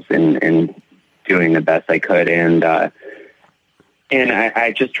ideals and doing the best I could. And I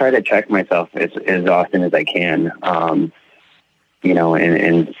just try to check myself as often as I can, you know,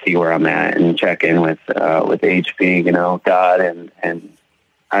 and see where I'm at, and check in with HP, you know, God, and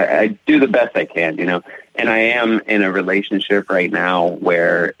I do the best I can, you know. And I am in a relationship right now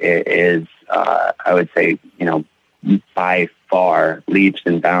where it is, I would say, you know, by far, leaps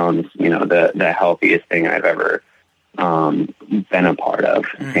and bounds, you know, the healthiest thing I've ever been a part of.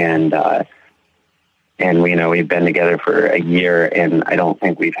 And you know, we've been together for a year, and I don't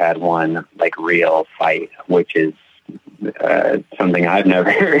think we've had one like real fight, which is something I've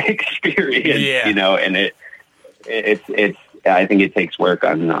never experienced, you know. And it's I think it takes work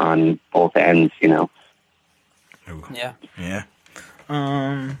on both ends, you know. Yeah. Yeah.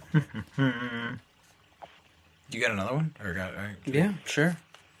 You got another one? Yeah, sure.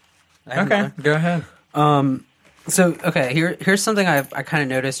 Okay, go ahead. So, okay, here's something I kind of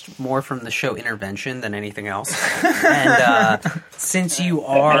noticed more from the show Intervention than anything else. And since you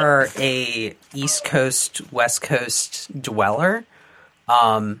are a East Coast, West Coast dweller,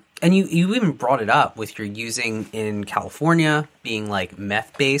 And you even brought it up with your using in California being like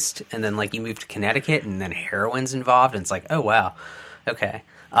meth based, and then like you moved to Connecticut and then heroin's involved, and it's like, oh wow, okay.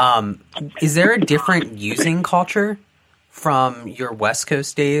 Is there a different using culture from your West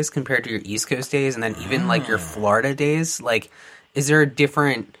Coast days compared to your East Coast days, and then even like your Florida days? Like, is there a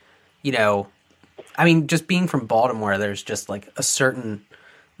different, you know, I mean, just being from Baltimore, there's just like a certain,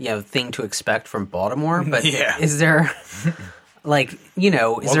 you know, thing to expect from Baltimore, but is there like, you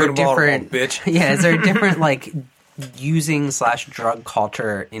know, is there a different, bitch? Yeah, is there a different like using / drug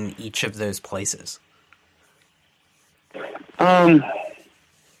culture in each of those places? That's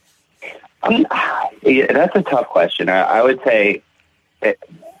a tough question. I would say,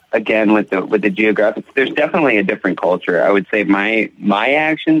 again, with the geographic, there's definitely a different culture. I would say my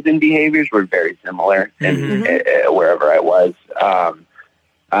actions and behaviors were very similar in wherever I was.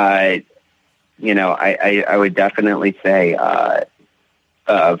 You know, I would definitely say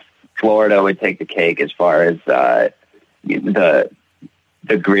Florida would take the cake as far as the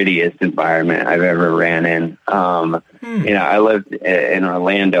grittiest environment I've ever ran in. You know, I lived in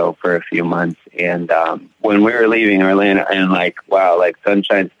Orlando for a few months, and when we were leaving Orlando, and like, wow, like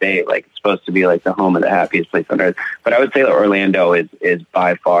Sunshine State, like it's supposed to be like the home of the happiest place on earth. But I would say that Orlando is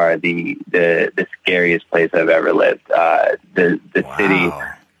by far the scariest place I've ever lived. The city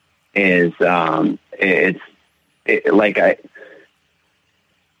is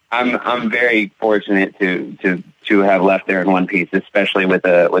I'm very fortunate to have left there in one piece, especially with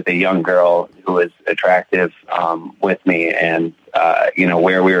a young girl who was attractive with me, and you know,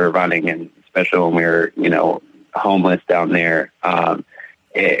 where we were running, and especially when we were, you know, homeless down there.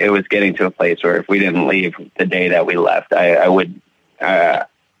 It was getting to a place where if we didn't leave the day that we left,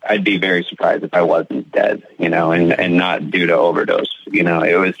 I'd be very surprised if I wasn't dead, you know, and not due to overdose. You know,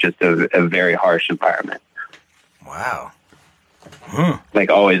 it was just a very harsh environment. Wow. Like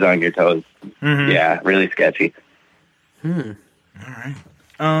always on your toes. Yeah, really sketchy. All right.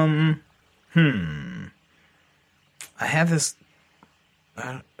 I have this.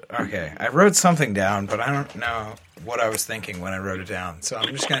 Okay, I wrote something down, but I don't know what I was thinking when I wrote it down. So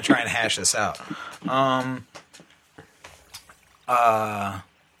I'm just gonna try and hash this out.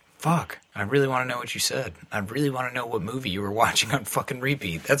 Fuck. I really want to know what you said. I really want to know what movie you were watching on fucking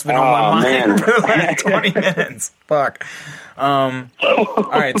repeat. That's been on my mind for the last 20 minutes. Fuck. All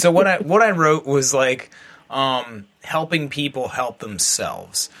right. So what I wrote was like, helping people help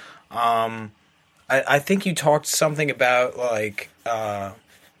themselves. I think you talked something about like,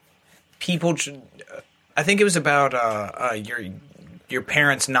 people. I think it was about your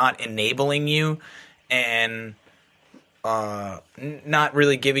parents not enabling you and not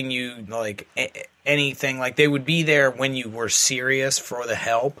really giving you like anything. Like they would be there when you were serious for the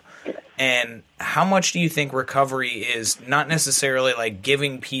help. And how much do you think recovery is not necessarily like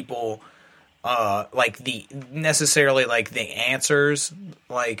giving people like the answers,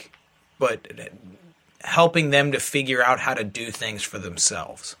 like, but helping them to figure out how to do things for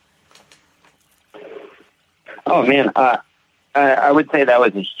themselves? Oh man, I would say that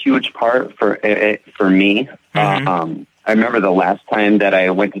was a huge part for me. I remember the last time that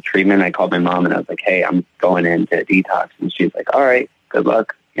I went to treatment, I called my mom and I was like, "Hey, I'm going into detox," and she's like, "All right, good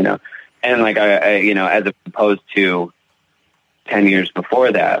luck," you know. And like I you know, as opposed to 10 years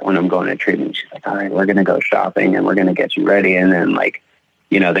before that, when I'm going to treatment, she's like, "All right, we're gonna go shopping and we're gonna get you ready," and then like,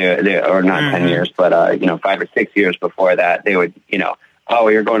 you know, they or not 10 years, but you know, 5 or 6 years before that, they would, you know, "Oh,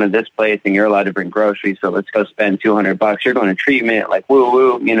 you're going to this place and you're allowed to bring groceries, so let's go spend $200. You're going to treatment, like woo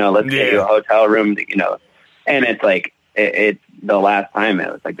woo, you know, let's get you a hotel room," you know. And it's like it's the last time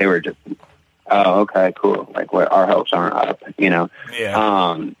it was like they were just, "Oh, okay, cool, like our hopes aren't up," you know.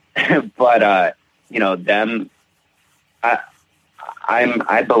 But you know, them,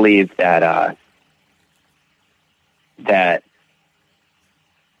 I believe that that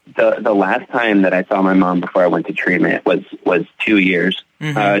the last time that I saw my mom before I went to treatment was 2 years,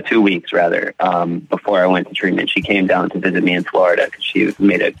 2 weeks rather, before I went to treatment. She came down to visit me in Florida because she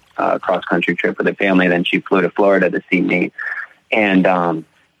made a cross-country trip with her family. Then she flew to Florida to see me. And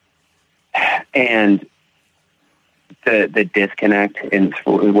the disconnect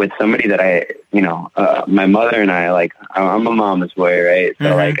with somebody that I, you know, my mother and I, like, I'm a mama's boy, right?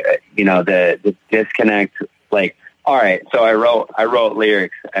 So like, you know, the disconnect, like, all right, so I wrote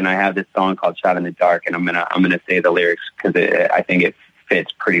lyrics, and I have this song called "Shot in the Dark," and I'm gonna say the lyrics because I think it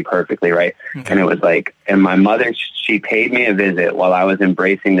fits pretty perfectly, right? And it was like, and my mother, she paid me a visit while I was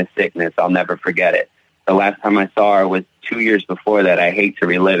embracing the sickness. I'll never forget it. The last time I saw her was 2 years before that. I hate to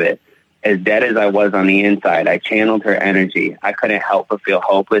relive it. As dead as I was on the inside, I channeled her energy. I couldn't help but feel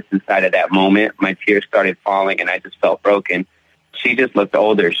hopeless inside of that moment. My tears started falling, and I just felt broken. she just looked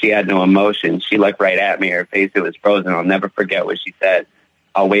older. She had no emotion. She looked right at me. Her face, it was frozen. I'll never forget what she said.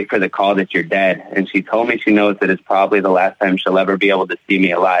 I'll wait for the call that you're dead. And she told me she knows that it's probably the last time she'll ever be able to see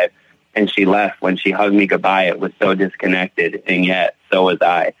me alive. And she left. When she hugged me goodbye, it was so disconnected, and yet so was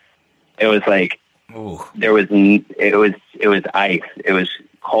I. It was like it was ice. It was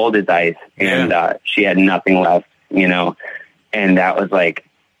cold as ice, and she had nothing left, you know. And that was like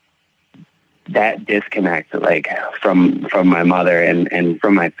that disconnect, like from my mother and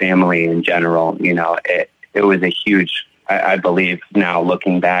from my family in general. You know, it was a huge. I believe now,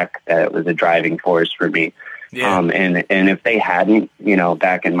 looking back, that it was a driving force for me. Yeah. And if they hadn't, you know,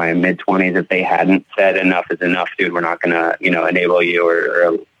 back in my mid-20s, if they hadn't said enough is enough, dude, we're not going to, you know, enable you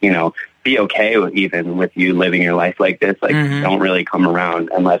or, you know, be okay even with you living your life like this. Like, don't really come around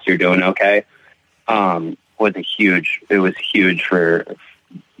unless you're doing okay. It was huge for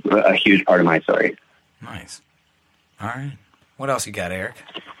a huge part of my story. Nice. All right. What else you got, Eric?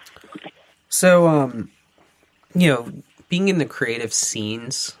 So, you know, being in the creative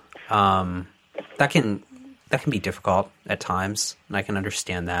scenes, that can be difficult at times, and I can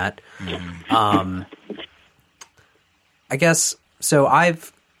understand that. I guess, so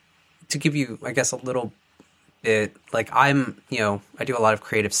to give you, I guess, a little bit, like you know, I do a lot of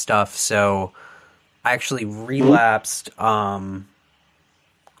creative stuff, so I actually relapsed, what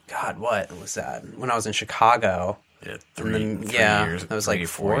was that? When I was in Chicago. Yeah, three years. That was like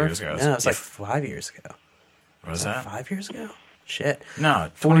 4 years ago. Yeah, it was like 5 years ago. Was that 5 years ago? Shit.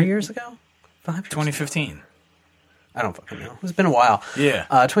 No. 4 years ago? 5 years 2015. Ago? I don't fucking know. It's been a while. Yeah.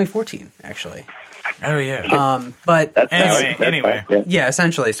 2014, actually. Oh, yeah. But anyway. Yeah,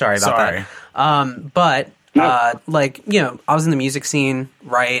 essentially. Sorry about that. But like, you know, I was in the music scene,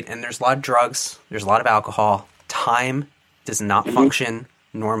 right? And there's a lot of drugs. There's a lot of alcohol. Time does not function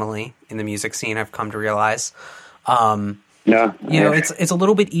normally in the music scene, I've come to realize. You know, it's a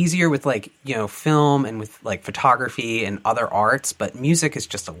little bit easier with, like, you know, film and with, like, photography and other arts, but music is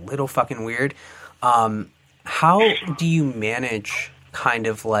just a little fucking weird. How do you manage kind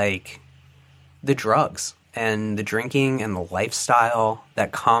of like the drugs and the drinking and the lifestyle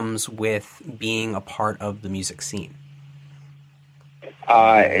that comes with being a part of the music scene?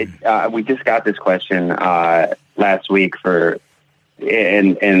 We just got this question last week and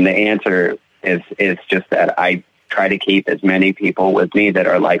the answer is just that I try to keep as many people with me that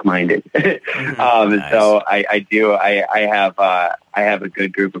are like-minded. Nice. So I do. I have a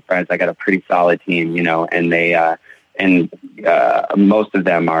good group of friends. I got a pretty solid team, you know, and they most of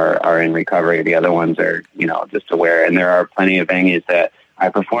them are in recovery. The other ones are, you know, just aware. And there are plenty of venues that I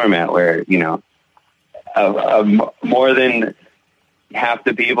perform at where, you know, more than half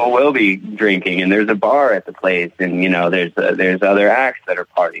the people will be drinking, and there's a bar at the place, and, you know, there's other acts that are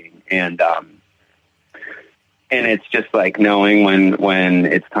partying, and it's just like knowing when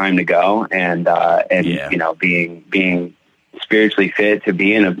it's time to go, and you know, being spiritually fit to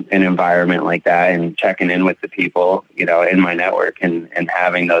be in an environment like that, and checking in with the people, you know, in my network, and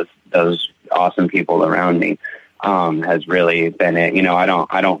having those awesome people around me has really been it. You know,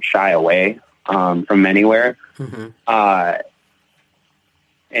 I don't shy away from anywhere.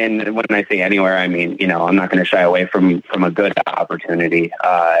 And when I say anywhere, I mean, you know, I'm not going to shy away from a good opportunity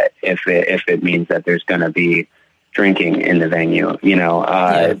if it means that there's going to be drinking in the venue, you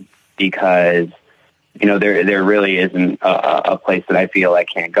know, because, you know, there really isn't a place that I feel I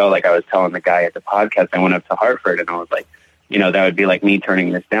can't go. Like I was telling the guy at the podcast, I went up to Hartford and I was like, you know, that would be like me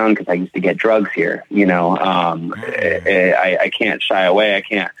turning this down because I used to get drugs here, you know. I can't shy away. I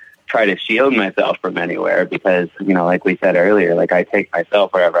can't try to shield myself from anywhere because, you know, like we said earlier, like I take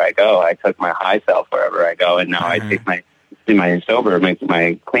myself wherever I go. I took my high self wherever I go, and now I take my sober,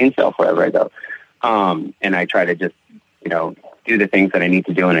 my clean self wherever I go. And I try to just, you know, do the things that I need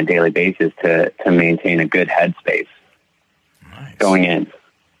to do on a daily basis to maintain a good headspace going in.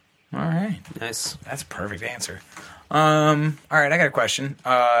 All right. Nice. That's a perfect answer. All right, I got a question.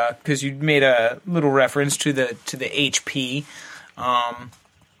 Cause you made a little reference to the HP.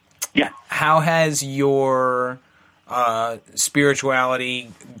 Yeah. How has your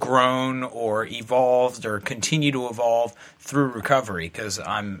spirituality grown or evolved or continue to evolve through recovery? Because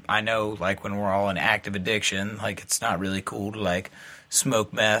I know, like, when we're all in active addiction, like, it's not really cool to, like,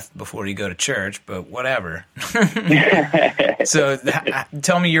 smoke meth before you go to church, but whatever. So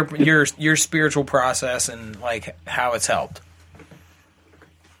tell me your spiritual process and, like, how it's helped.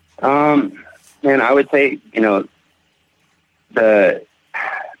 Man, I would say, you know,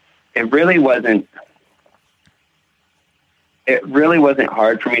 it really wasn't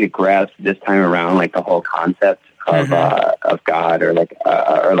hard for me to grasp this time around, like the whole concept of God or like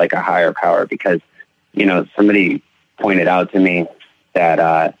a higher power, because, you know, somebody pointed out to me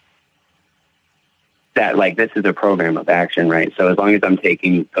that that like this is a program of action, right? So as long as I'm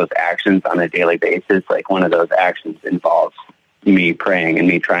taking those actions on a daily basis, like one of those actions involves me praying and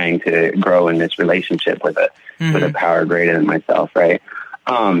me trying to grow in this relationship with a power greater than myself, right?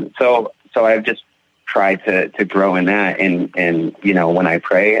 So I've just tried to grow in that, and you know, when I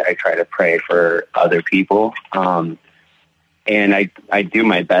pray, I try to pray for other people, and I do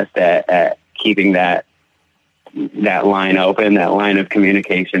my best at keeping that line open, that line of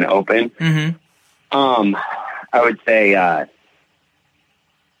communication open. Mm-hmm. I would say,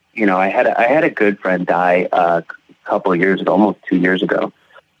 you know, I had a good friend die a couple of years ago, almost 2 years ago,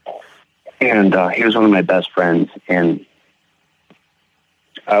 and he was one of my best friends, and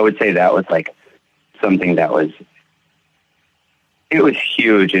I would say that was like something that was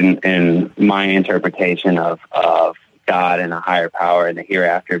huge in my interpretation of God and a higher power and the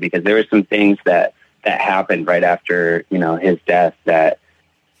hereafter, because there were some things that happened right after, you know, his death that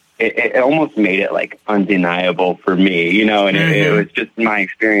it almost made it like undeniable for me, you know, and it was just my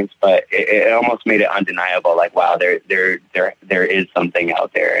experience, but it almost made it undeniable. Like, wow, there is something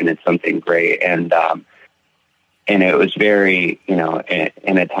out there, and it's something great. And it was very, you know,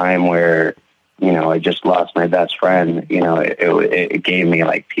 in a time where, you know, I just lost my best friend, you know, it gave me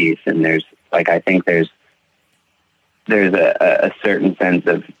like peace. And there's like, I think there's a certain sense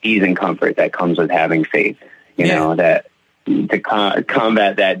of ease and comfort that comes with having faith, you know, that to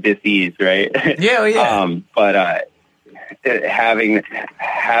combat that disease, right? Yeah. But having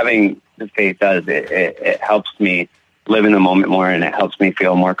the faith does it helps me live in the moment more, and it helps me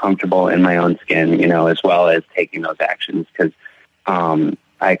feel more comfortable in my own skin, you know, as well as taking those actions. Because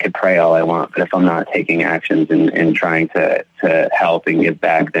I could pray all I want, but if I'm not taking actions and trying to help and give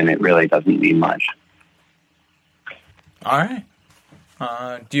back, then it really doesn't mean much. All right.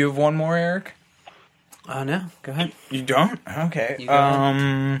 Do you have one more, Eric? No, go ahead. You don't? Okay. You go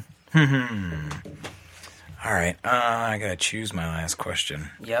ahead. All right. I gotta choose my last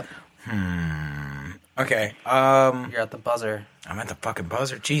question. Yep. Okay. You're at the buzzer. I'm at the fucking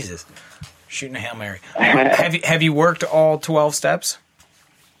buzzer. Jesus. Shooting a Hail Mary. Have you worked all 12 steps?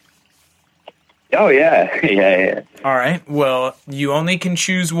 Oh, yeah. Yeah. All right. Well, you only can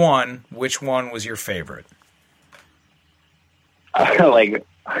choose one. Which one was your favorite? Like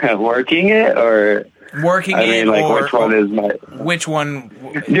working it, or working I mean, it, like or which one is my? Which one,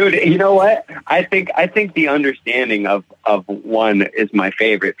 dude? You know what? I think the understanding of one is my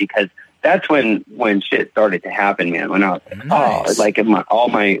favorite, because that's when shit started to happen, man. When I was like all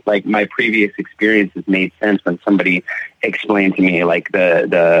my previous experiences made sense when somebody explained to me like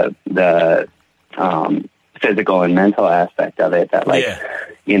the physical and mental aspect of it. That like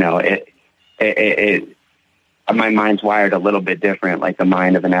you know it my mind's wired a little bit different. Like the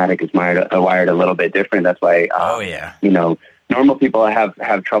mind of an addict is wired a little bit different. That's why, you know, normal people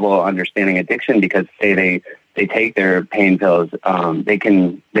have trouble understanding addiction, because say they take their pain pills, they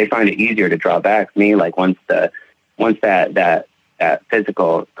find it easier to draw back. Me, like once that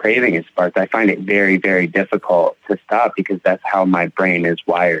physical craving is sparked, I find it very, very difficult to stop, because that's how my brain is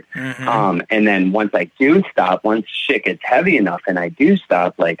wired. And then once I do stop, once shit gets heavy enough and I do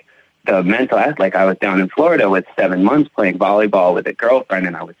stop, like, the mental aspect, like I was down in Florida with 7 months playing volleyball with a girlfriend,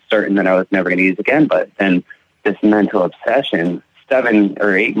 and I was certain that I was never going to use again. But then this mental obsession 7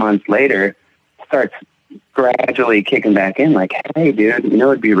 or 8 months later starts gradually kicking back in, like, hey, dude, you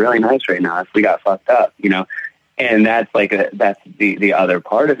know, it'd be really nice right now if we got fucked up, you know? And that's like, that's the other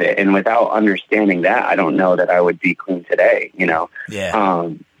part of it. And without understanding that, I don't know that I would be clean today, you know? Yeah.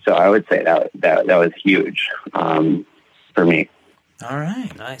 So I would say that was huge, for me. All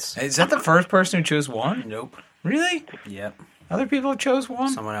right. Nice. Is that the first person who chose one? Nope. Really? Yep. Other people chose one?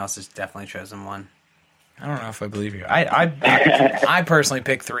 Someone else has definitely chosen one. I don't know if I believe you. I personally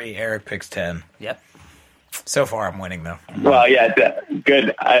pick 3. Eric picks 10. Yep. So far, I'm winning, though. Well, yeah,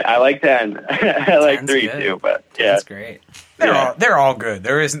 good. I like 10. I like 3 good. Too, but yeah, that's great. They're all good.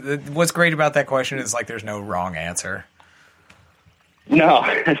 There is what's great about that question is like there's no wrong answer. No.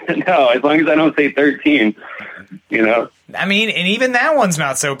 As long as I don't say 13, you know. I mean, and even that one's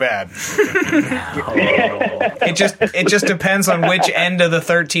not so bad. It just depends on which end of the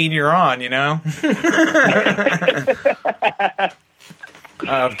 13 you're on, you know.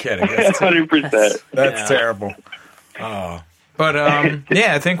 I'm kidding. 100%. That's terrible. Oh, but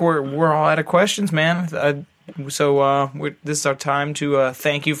yeah, I think we're all out of questions, man. So this is our time to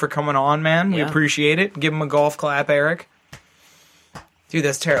thank you for coming on, man. We appreciate it. Give him a golf clap, Eric. Dude,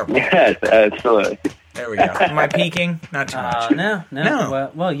 that's terrible. Yes, absolutely. There we go. Am I peeking? Not too much.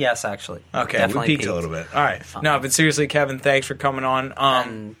 No. Well, yes, actually. Okay, definitely we peaked a little bit. All right. No, but seriously, Kevin, thanks for coming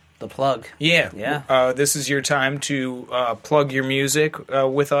on. the plug. Yeah. This is your time to plug your music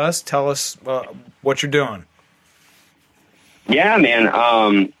with us. Tell us what you're doing. Yeah, man.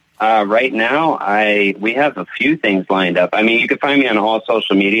 Right now, we have a few things lined up. I mean, you can find me on all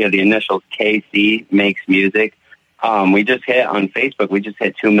social media. The initials KC Makes Music. We just hit on Facebook. We just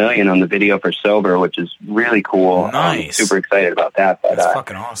hit 2 million on the video for Sober, which is really cool. Nice. Super excited about that. But, that's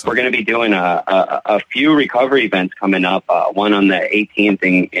fucking awesome. We're going to be doing a few recovery events coming up. One on the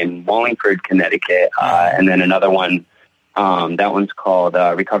 18th in Wallingford, Connecticut, and then another one. That one's called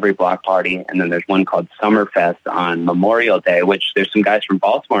Recovery Block Party, and then there's one called Summerfest on Memorial Day, which there's some guys from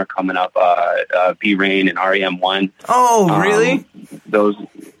Baltimore coming up, B-Rain and REM1. Oh, really? Those...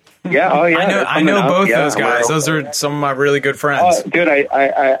 Yeah, oh yeah. I know both those guys. Those are some of my really good friends. Dude,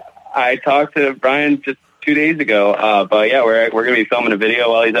 I talked to Brian just 2 days ago. But yeah, we're gonna be filming a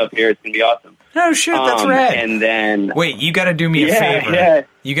video while he's up here. It's gonna be awesome. Oh shit, that's rad. And then wait, you got to do me a favor. Yeah.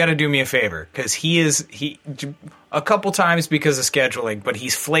 You got to do me a favor because he a couple times because of scheduling, but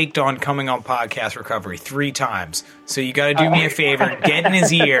he's flaked on coming on Podcast Recovery 3 times. So you got to do me a favor, get in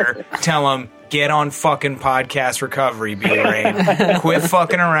his ear, tell him. Get on fucking Podcast Recovery, B-Rain. Quit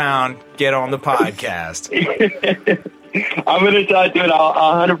fucking around. Get on the podcast. I'm going to try, dude.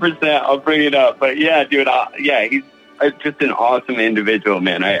 I'll 100%. I'll bring it up. But yeah, dude. He's just an awesome individual,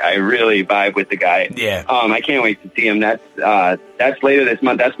 man. I really vibe with the guy. Yeah. I can't wait to see him. That's later this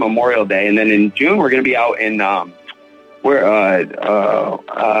month. That's Memorial Day. And then in June, we're going to be out in, oh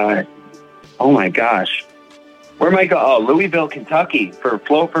my gosh. Where am I going? Oh, Louisville, Kentucky for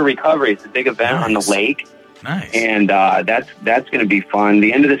Float for Recovery. It's a big event on the lake. Nice. And that's going to be fun.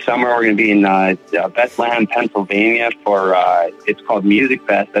 The end of the summer, we're going to be in Bethlehem, Pennsylvania for, it's called Music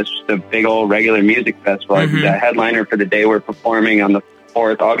Fest. That's just a big old regular music festival. Mm-hmm. The headliner for the day we're performing on the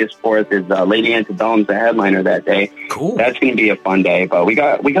 4th, August 4th, is Lady Antedome's the headliner that day. Cool. That's going to be a fun day. But we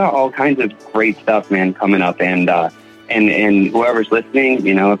got all kinds of great stuff, man, coming up. And whoever's listening,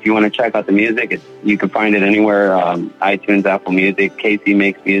 you know, if you want to check out the music, you can find it anywhere, iTunes, Apple Music, KC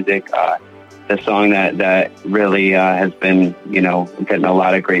Makes Music. The song that really has been, you know, getting a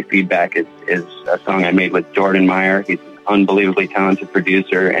lot of great feedback is a song I made with Jordan Meyer. He's an unbelievably talented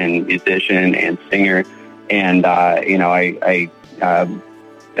producer and musician and singer. And, you know, my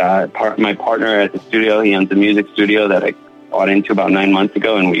partner at the studio, he owns a music studio that I bought into about 9 months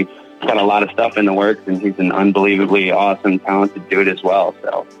ago, and we got a lot of stuff in the works, and he's an unbelievably awesome, talented dude as well.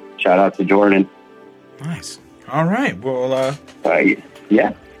 So shout out to Jordan. Nice. All right. Well,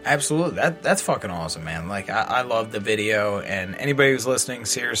 yeah. Absolutely. That's fucking awesome, man. Like, I love the video, and anybody who's listening,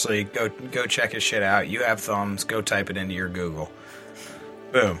 seriously, go check his shit out. You have thumbs. Go type it into your Google.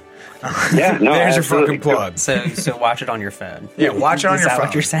 Boom. Yeah, no, there's absolutely. your fucking plug. So watch it on your phone. Yeah, watch it on your phone.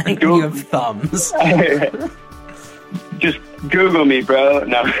 What you're saying? You have thumbs. Just Google me, bro.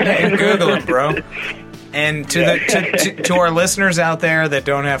 No, Google it, bro. And to our listeners out there that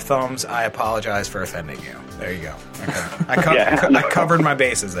don't have thumbs, I apologize for offending you. There you go. I covered my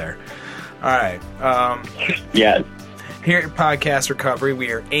bases there. All right. Yeah. Here at Podcast Recovery,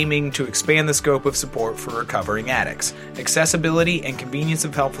 we are aiming to expand the scope of support for recovering addicts. Accessibility and convenience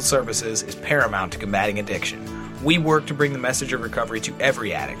of helpful services is paramount to combating addiction. We work to bring the message of recovery to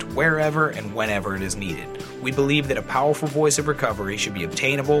every addict, wherever and whenever it is needed. We believe that a powerful voice of recovery should be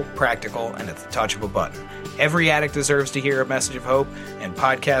obtainable, practical, and at the touch of a button. Every addict deserves to hear a message of hope, and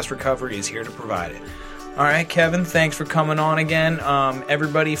Podcast Recovery is here to provide it. All right, Kevin, thanks for coming on again.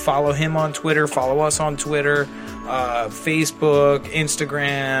 Everybody follow him on Twitter, follow us on Twitter, Facebook,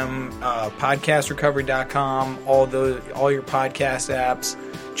 Instagram, podcastrecovery.com, all your podcast apps.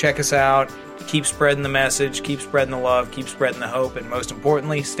 Check us out. Keep spreading the message, keep spreading the love, keep spreading the hope, and most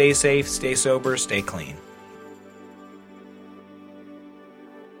importantly, stay safe, stay sober, stay clean.